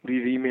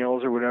leave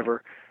emails or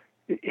whatever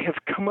have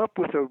come up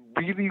with a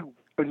really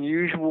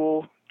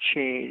unusual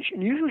change,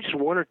 and usually just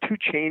one or two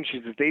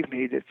changes that they've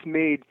made that's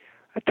made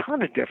a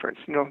ton of difference,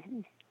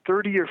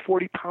 30 or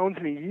 40 pounds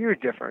in a year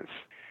difference.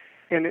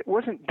 And it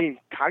wasn't being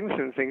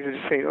cognizant of things, it was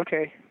just saying,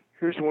 okay,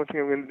 here's the one thing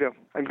I'm going to do.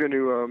 I'm going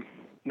to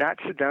not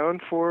sit down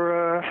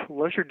for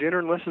lunch or dinner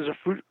unless there's a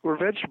fruit or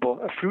vegetable,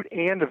 a fruit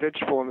and a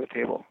vegetable on the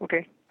table.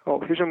 Okay. Oh,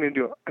 here's what I'm going to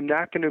do. I'm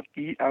not going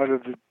to eat out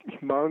of the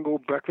Mongol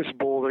breakfast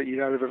bowl that I eat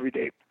out of every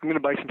day. I'm going to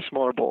buy some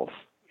smaller bowls.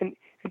 And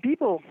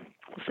people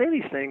will say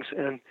these things,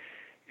 and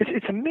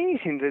it's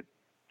amazing that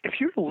if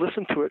you were to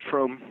listen to it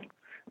from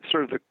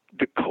sort of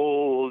the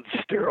cold,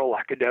 sterile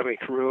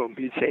academic room,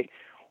 you'd say,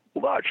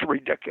 well, that's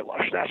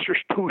ridiculous. That's just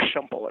too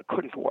simple. It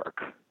couldn't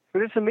work.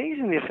 But it's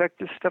amazing the effect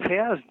this stuff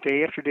has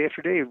day after day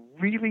after day,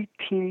 really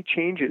teeny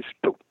changes.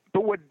 But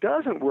what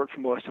doesn't work for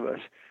most of us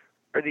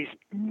are these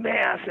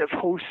massive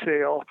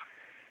wholesale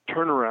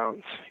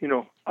turnarounds.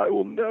 I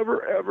will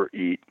never, ever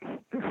eat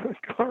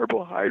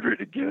carbohydrate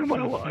again in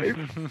my life.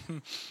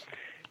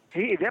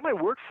 Hey, that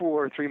might work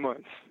for 3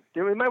 months.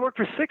 It might work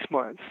for 6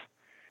 months.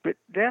 But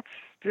that's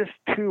just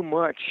too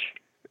much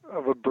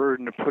of a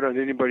burden to put on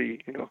anybody,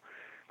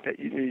 that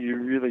you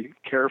really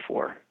care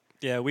for.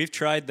 Yeah, we've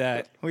tried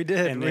that. We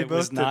did. And we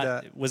both did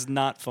that. It was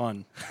not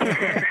fun.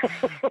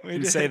 We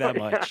can say that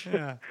much.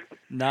 Yeah.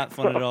 Not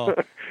fun at all.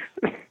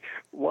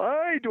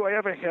 Why do I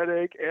have a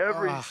headache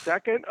every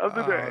second of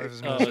the day? It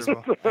was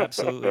miserable.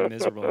 Absolutely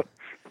miserable.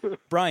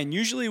 Brian,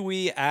 usually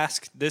we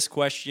ask this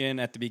question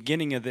at the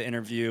beginning of the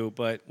interview,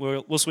 but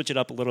we'll switch it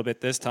up a little bit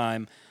this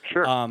time.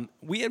 Sure.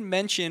 We had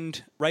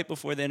mentioned right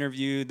before the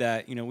interview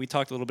that, we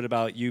talked a little bit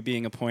about you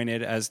being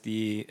appointed as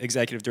the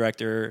executive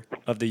director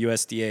of the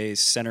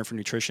USDA's Center for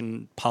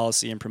Nutrition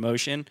Policy and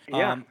Promotion.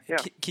 Yeah.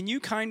 Can you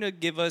kind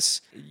of give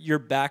us your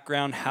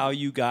background, how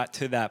you got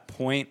to that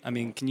point? I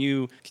mean, can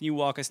you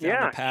walk us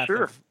down the path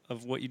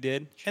of what you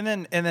did? And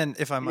then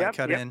if I might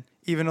cut in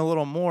even a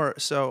little more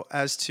so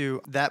as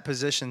to that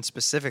position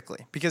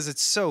specifically, because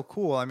it's so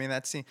cool. I mean,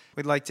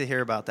 we'd like to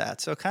hear about that.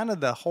 So kind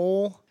of the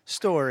whole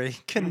story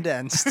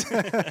condensed.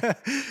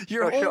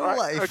 Your whole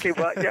life. Okay,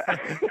 well, yeah.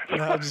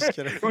 No, I'm just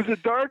kidding. It was a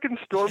dark and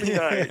stormy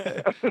night.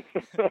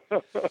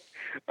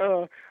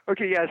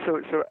 Okay, yeah,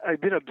 so I've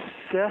been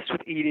obsessed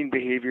with eating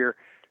behavior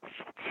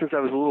since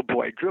I was a little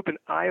boy. I grew up in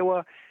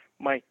Iowa.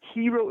 My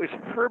hero is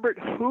Herbert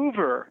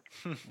Hoover.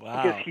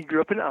 Wow. Because he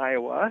grew up in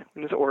Iowa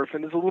and was an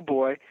orphan as a little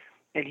boy,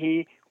 and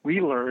we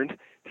learned,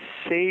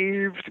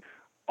 saved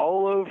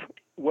all of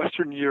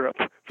Western Europe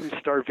from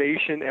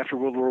starvation after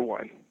World War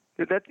I.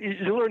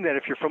 You learn that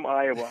if you're from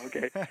Iowa,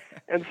 okay?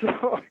 And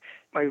so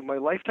my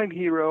lifetime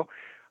hero,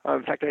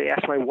 in fact, I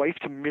asked my wife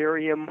to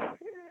marry him,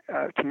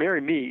 to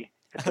marry me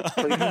at the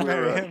place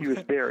where he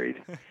was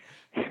buried.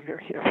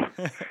 Marry him.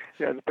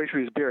 Yeah, the place where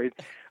he was buried.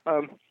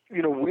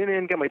 Went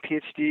in, got my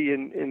PhD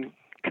in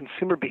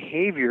consumer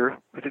behavior.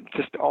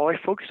 Just all I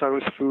focused on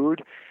was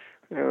food.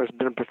 I've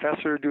been a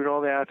professor doing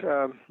all that.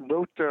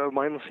 Wrote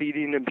Mindless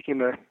Eating and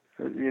became a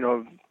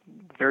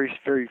very,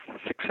 very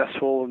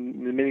successful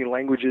in many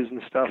languages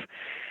and stuff.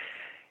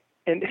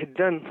 And had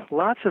done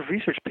lots of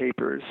research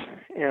papers,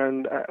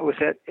 and was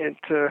at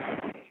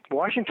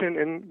Washington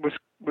and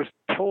was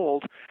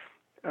told,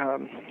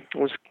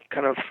 was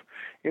kind of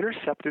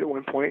intercepted at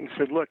one point and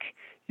said, look,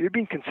 you're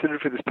being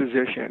considered for this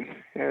position,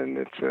 and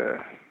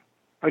it's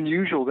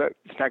unusual that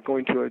it's not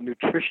going to a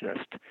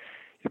nutritionist.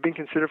 You're being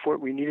considered for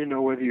it. We need to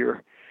know whether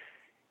you're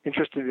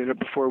interested in it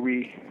before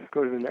we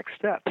go to the next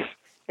steps.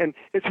 And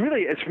it's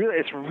really, I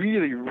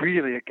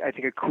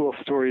think, a cool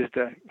story as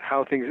to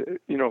how things,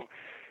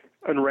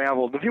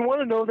 unraveled. If you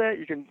want to know that,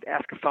 you can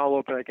ask a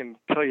follow-up, and I can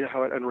tell you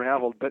how it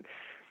unraveled. But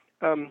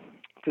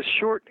the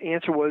short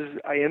answer was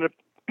I ended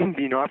up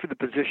being offered the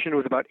position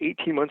with about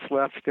 18 months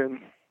left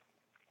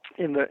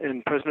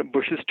in President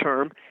Bush's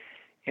term,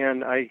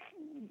 and I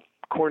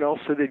Cornell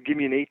said they'd give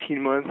me an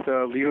 18-month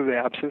leave of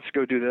absence to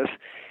go do this.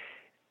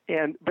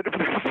 But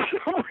for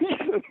some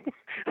reason,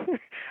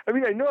 I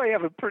mean, I know I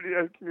have a pretty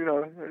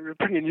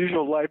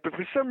unusual life, but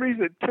for some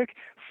reason it took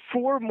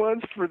 4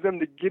 months for them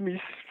to give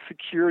me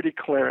security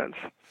clearance.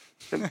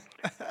 And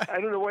I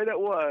don't know why that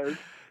was.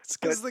 It's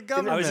because the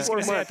government. I was just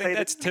going to say, I think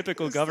that's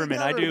typical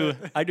government.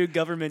 I do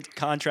government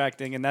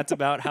contracting, and that's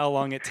about how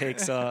long it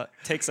takes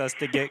us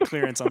to get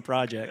clearance on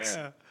projects.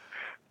 Yeah.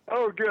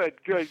 Oh, good.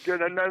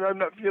 I'm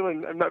not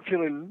feeling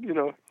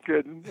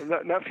good.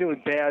 I'm not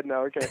feeling bad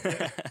now.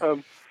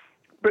 Okay.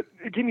 But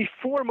it gave me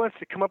 4 months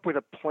to come up with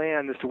a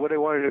plan as to what I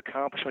wanted to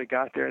accomplish when I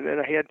got there. And then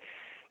I had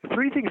the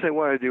three things I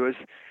wanted to do. Is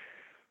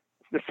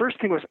the first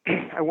thing was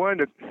I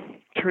wanted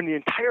to turn the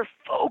entire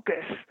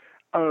focus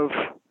of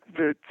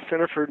the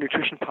Center for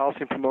Nutrition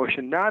Policy and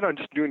Promotion not on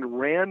just doing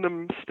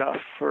random stuff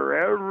for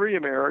every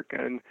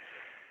American,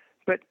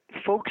 but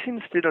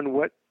focusing instead on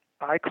what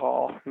I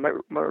call, my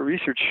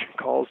research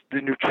calls, the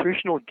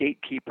nutritional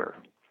gatekeeper.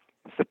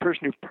 It's the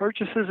person who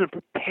purchases and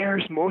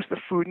prepares most of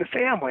the food in the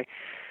family.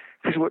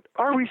 Because what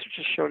our research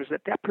has shown is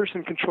that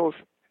person controls,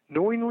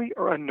 knowingly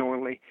or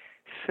unknowingly,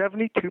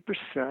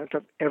 72%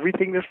 of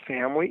everything the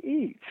family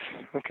eats,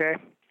 okay?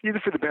 Either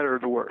for the better or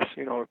the worse.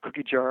 A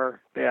cookie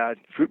jar, bad.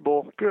 Fruit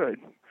bowl, good.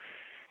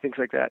 Things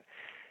like that.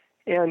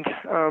 And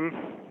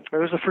that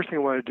was the first thing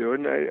I wanted to do.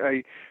 And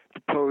I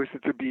proposed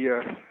that there be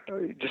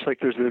just like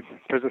there's the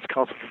President's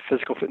Council for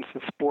Physical Fitness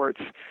and Sports,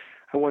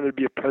 I wanted to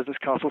be a President's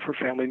Council for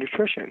Family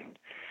Nutrition.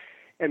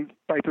 And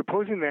by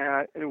proposing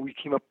that, we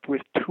came up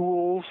with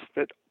tools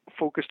that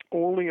focused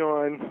only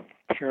on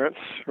parents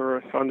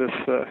or on this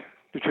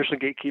nutritional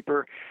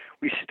gatekeeper.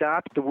 We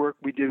stopped the work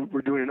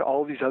we're doing in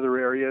all of these other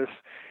areas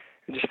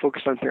and just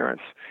focused on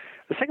parents.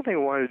 The second thing I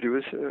wanted to do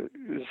is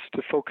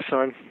to focus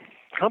on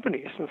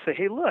companies and say,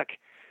 hey, look,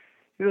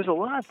 there's a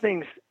lot of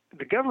things.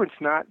 The government's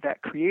not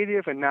that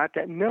creative and not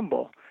that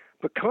nimble,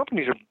 but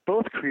companies are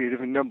both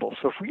creative and nimble.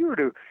 So if we were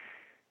to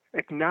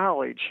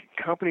acknowledge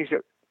companies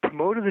that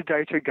promoted the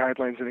dietary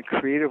guidelines in a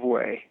creative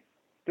way,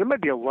 there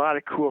might be a lot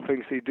of cool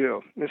things they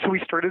do. And so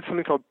we started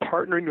something called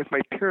Partnering with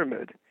My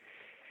Pyramid.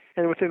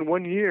 And within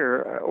 1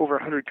 year, over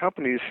 100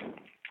 companies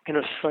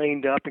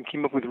signed up and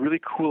came up with really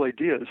cool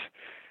ideas.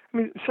 I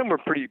mean, some were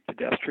pretty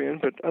pedestrian,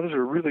 but others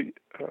were really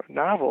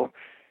novel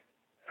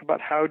about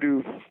how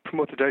to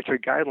promote the dietary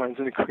guidelines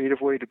in a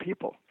creative way to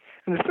people.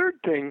 And the third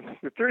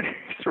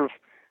sort of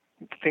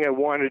thing I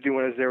wanted to do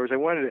when I was there was I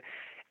wanted to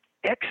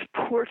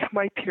export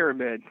my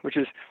pyramid, which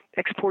is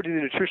exporting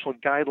the nutritional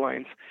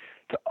guidelines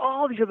to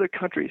all these other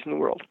countries in the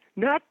world.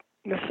 Not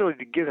necessarily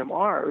to give them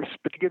ours,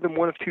 but to give them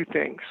one of two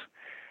things.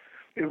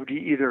 It would be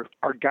either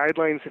our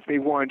guidelines if they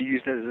wanted to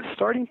use that as a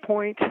starting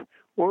point,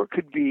 or it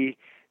could be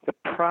the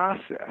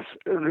process,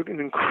 an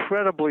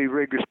incredibly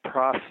rigorous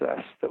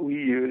process that we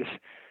use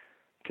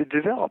to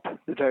develop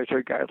the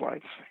dietary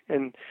guidelines.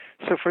 And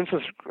so, for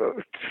instance,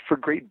 for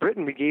Great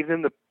Britain, we gave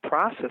them the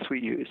process we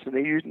use, and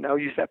they now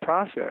use that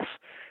process.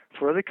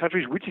 For other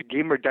countries, we just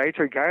gave them our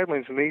dietary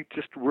guidelines, and they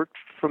just worked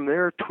from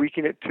there,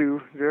 tweaking it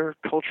to their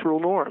cultural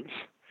norms.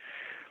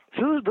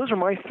 So those are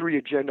my three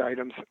agenda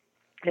items,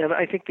 and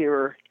I think they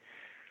were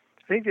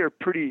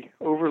pretty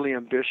overly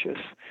ambitious.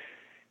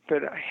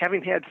 But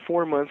having had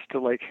 4 months to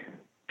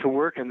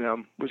work on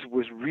them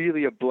was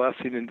really a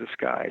blessing in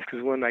disguise.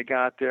 Because when I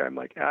got there, I'm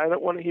like, I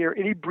don't want to hear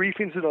any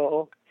briefings at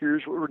all.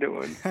 Here's what we're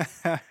doing.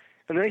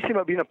 And the nice thing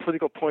about being a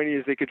political appointee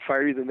is they could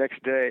fire you the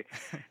next day.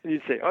 And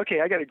you'd say,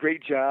 okay, I got a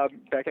great job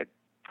back at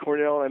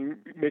Cornell. I'm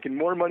making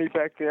more money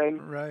back then.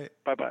 Right.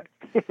 Bye-bye.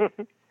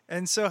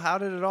 And so how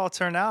did it all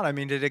turn out? I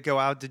mean, did it go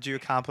out? Did you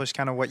accomplish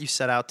kind of what you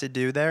set out to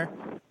do there?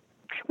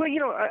 Well,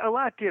 a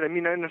lot did. I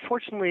mean, and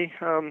unfortunately,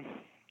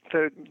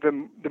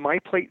 the My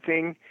Plate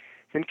thing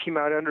then came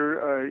out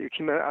under,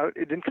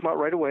 it didn't come out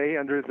right away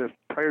under the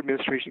prior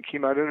administration. It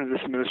came out under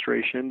this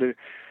administration.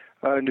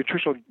 The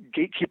nutritional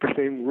gatekeeper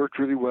thing worked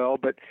really well,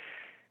 but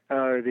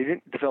they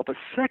didn't develop a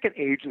second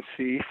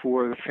agency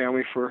for the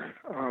family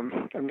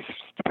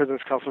the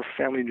President's Council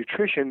for Family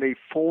Nutrition. They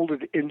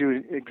folded into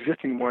an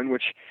existing one,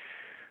 which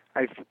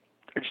I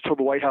just told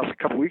the White House a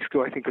couple weeks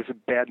ago I think was a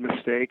bad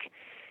mistake.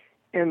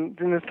 And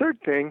then the third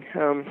thing,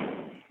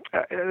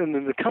 and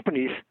then the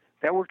companies,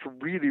 that worked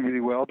really, really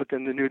well, but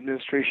then the new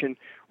administration,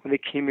 when they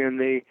came in,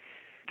 they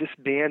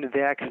disbanded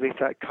that because they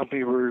thought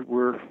companies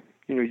were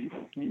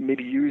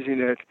maybe using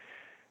it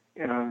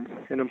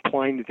and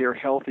implying that they were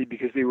healthy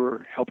because they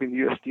were helping the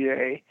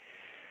USDA.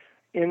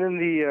 And then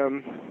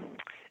the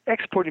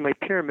exporting my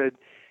pyramid,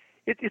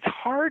 it's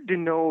hard to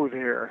know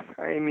there.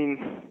 I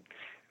mean,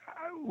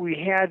 we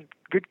had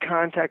good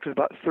contact with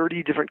about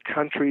 30 different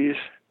countries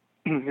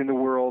in the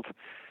world,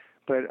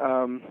 but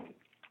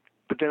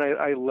then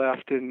I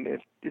left, and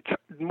it's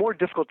more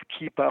difficult to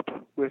keep up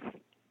with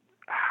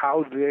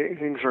how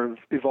things are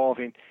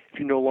evolving if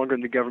you're no longer in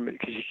the government,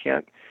 because you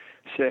can't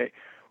say,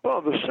 well,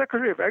 the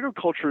Secretary of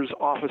Agriculture's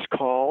office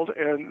called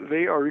and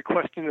they are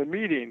requesting a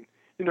meeting.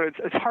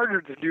 it's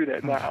harder to do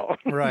that now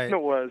right. than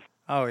it was.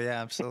 Oh,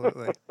 yeah,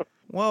 absolutely.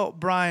 Well,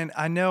 Brian,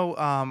 I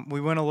know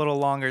we went a little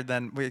longer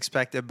than we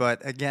expected,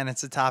 but again,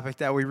 it's a topic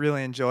that we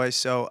really enjoy.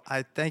 So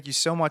I thank you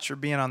so much for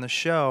being on the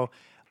show.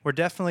 We're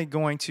definitely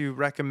going to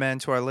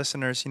recommend to our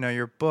listeners,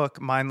 your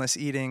book, Mindless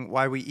Eating,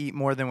 Why We Eat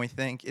More Than We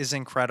Think, is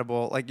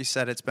incredible. Like you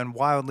said, it's been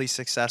wildly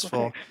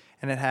successful,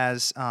 and it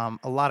has a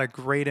lot of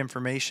great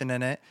information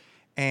in it.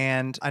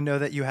 And I know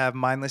that you have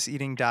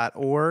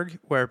mindlesseating.org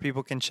where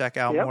people can check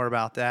out more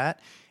about that.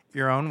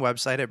 Your own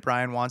website at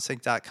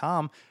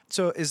brianwansink.com.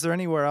 So is there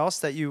anywhere else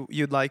that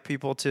you'd like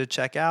people to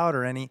check out,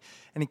 or any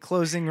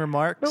closing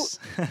remarks?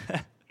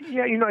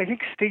 Yeah, I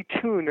think stay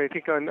tuned. I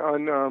think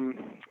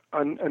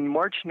on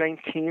March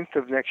 19th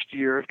of next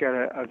year,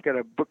 I've got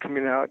a book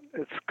coming out.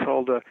 It's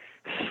called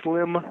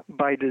Slim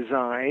by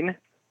Design,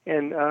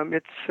 and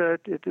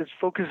it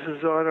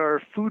focuses on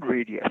our food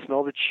radius and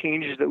all the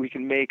changes that we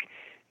can make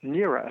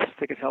near us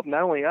that can help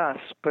not only us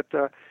but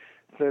the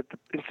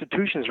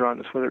institutions around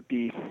us, whether it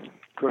be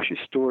grocery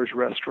stores,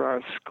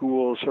 restaurants,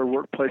 schools, or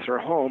workplace, or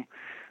home,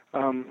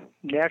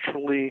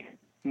 naturally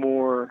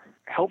more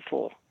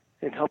helpful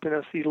in helping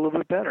us eat a little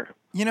bit better.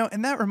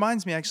 And that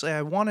reminds me, actually,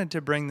 I wanted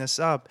to bring this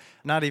up,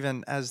 not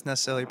even as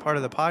necessarily part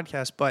of the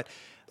podcast, but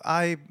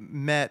I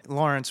met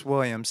Lawrence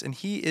Williams, and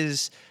he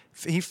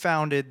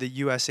founded the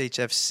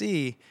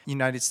USHFC,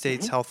 United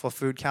States Healthful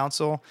Food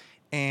Council.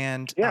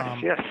 And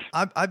yes.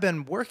 I've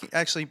been working,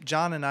 actually,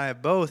 John and I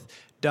have both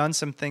done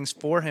some things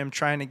for him,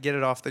 trying to get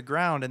it off the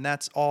ground. And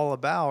that's all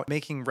about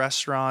making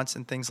restaurants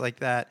and things like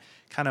that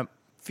kind of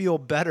feel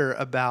better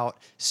about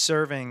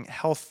serving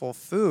healthful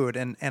food.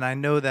 And I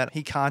know that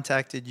he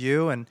contacted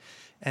you and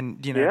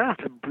Yeah,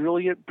 it's a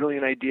brilliant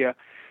idea.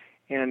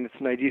 And it's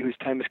an idea whose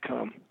time has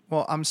come.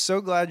 Well, I'm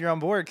so glad you're on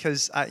board,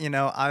 because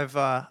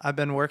I've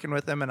been working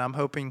with him, and I'm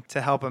hoping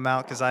to help him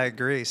out, because I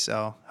agree.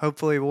 So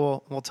hopefully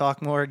we'll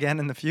talk more again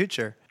in the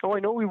future. Oh, I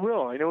know we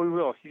will.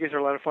 You guys are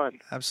a lot of fun.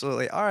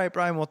 Absolutely. All right,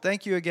 Brian. Well,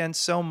 thank you again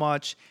so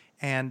much,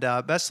 and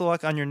best of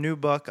luck on your new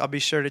book. I'll be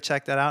sure to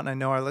check that out, and I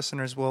know our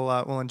listeners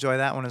will enjoy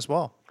that one as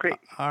well. Great.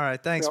 All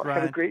right. Thanks,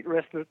 Brian. Have a great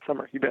rest of the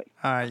summer. You bet.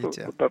 All right. You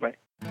too. Bye-bye.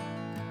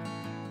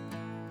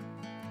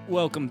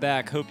 Welcome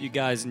back. Hope you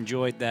guys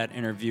enjoyed that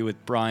interview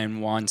with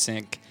Brian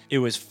Wansink. It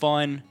was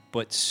fun,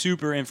 but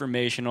super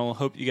informational.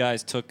 Hope you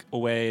guys took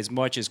away as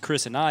much as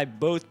Chris and I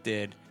both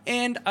did.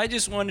 And I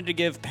just wanted to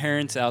give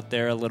parents out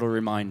there a little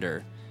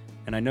reminder.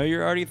 And I know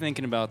you're already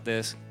thinking about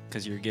this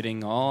because you're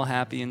getting all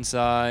happy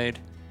inside.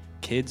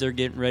 Kids are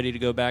getting ready to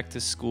go back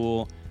to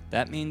school.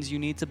 That means you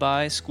need to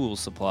buy school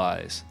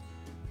supplies.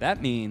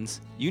 That means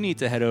you need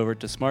to head over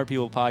to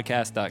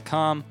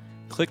smartpeoplepodcast.com,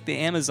 click the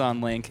Amazon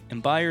link,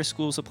 and buy your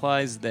school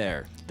supplies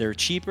there. They're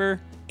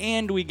cheaper,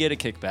 and we get a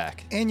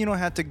kickback. And you don't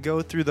have to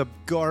go through the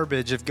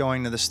garbage of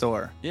going to the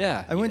store.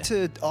 Yeah. I went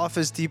to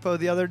Office Depot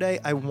the other day.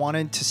 I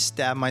wanted to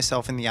stab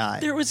myself in the eye.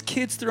 There was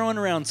kids throwing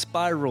around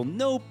spiral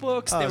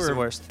notebooks. They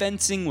were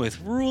fencing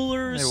with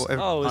rulers. It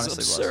was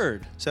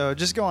absurd. So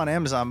just go on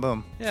Amazon,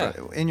 boom. Yeah.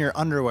 In your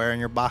underwear and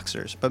your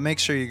boxers. But make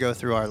sure you go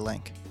through our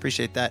link.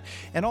 Appreciate that.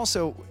 And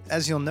also,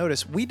 as you'll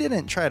notice, we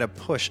didn't try to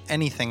push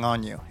anything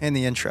on you in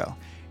the intro.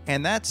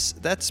 And that's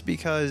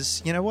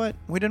because, you know what?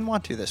 We didn't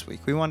want to this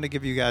week. We wanted to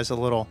give you guys a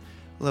little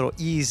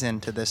ease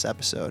into this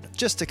episode,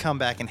 just to come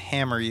back and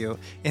hammer you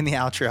in the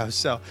outro.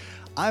 So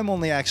I'm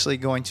only actually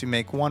going to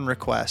make one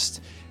request.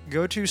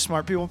 Go to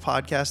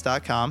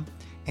smartpeoplepodcast.com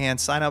and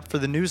sign up for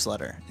the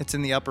newsletter. It's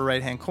in the upper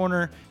right-hand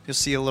corner. You'll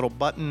see a little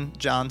button.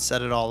 John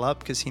set it all up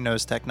because he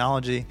knows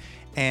technology.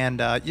 And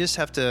you just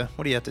have to,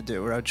 what do you have to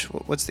do, Rog?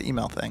 What's the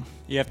email thing?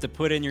 You have to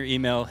put in your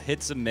email,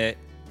 hit submit.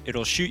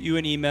 It'll shoot you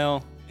an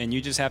email. And you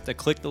just have to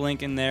click the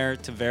link in there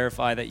to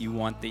verify that you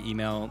want the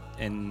email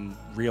and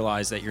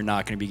realize that you're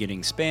not going to be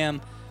getting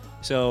spam.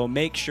 So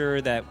make sure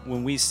that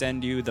when we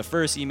send you the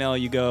first email,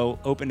 you go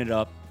open it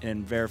up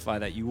and verify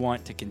that you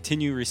want to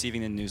continue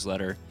receiving the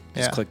newsletter.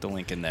 Just click the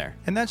link in there.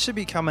 And that should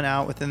be coming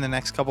out within the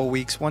next couple of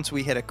weeks once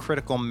we hit a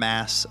critical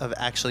mass of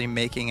actually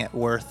making it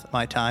worth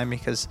my time,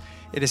 because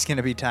it is going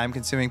to be time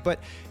consuming. But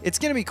it's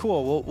going to be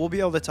cool. We'll be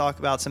able to talk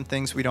about some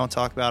things we don't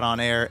talk about on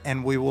air,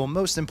 and we will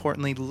most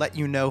importantly let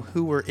you know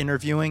who we're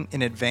interviewing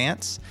in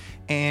advance.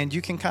 And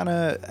you can kind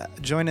of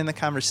join in the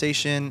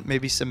conversation,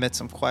 maybe submit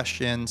some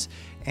questions,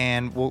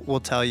 and we'll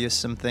tell you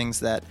some things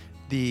that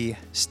the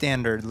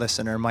standard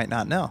listener might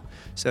not know.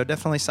 So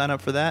definitely sign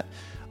up for that.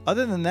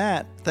 Other than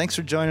that, thanks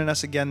for joining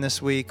us again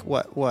this week.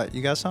 What?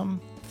 You got something?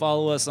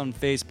 Follow us on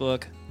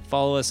Facebook.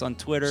 Follow us on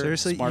Twitter.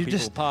 Seriously, Smart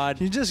People Pod.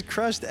 You just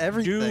crushed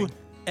everything. Do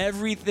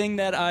everything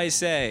that I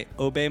say.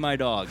 Obey my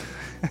dog.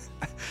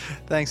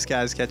 Thanks,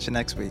 guys. Catch you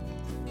next week.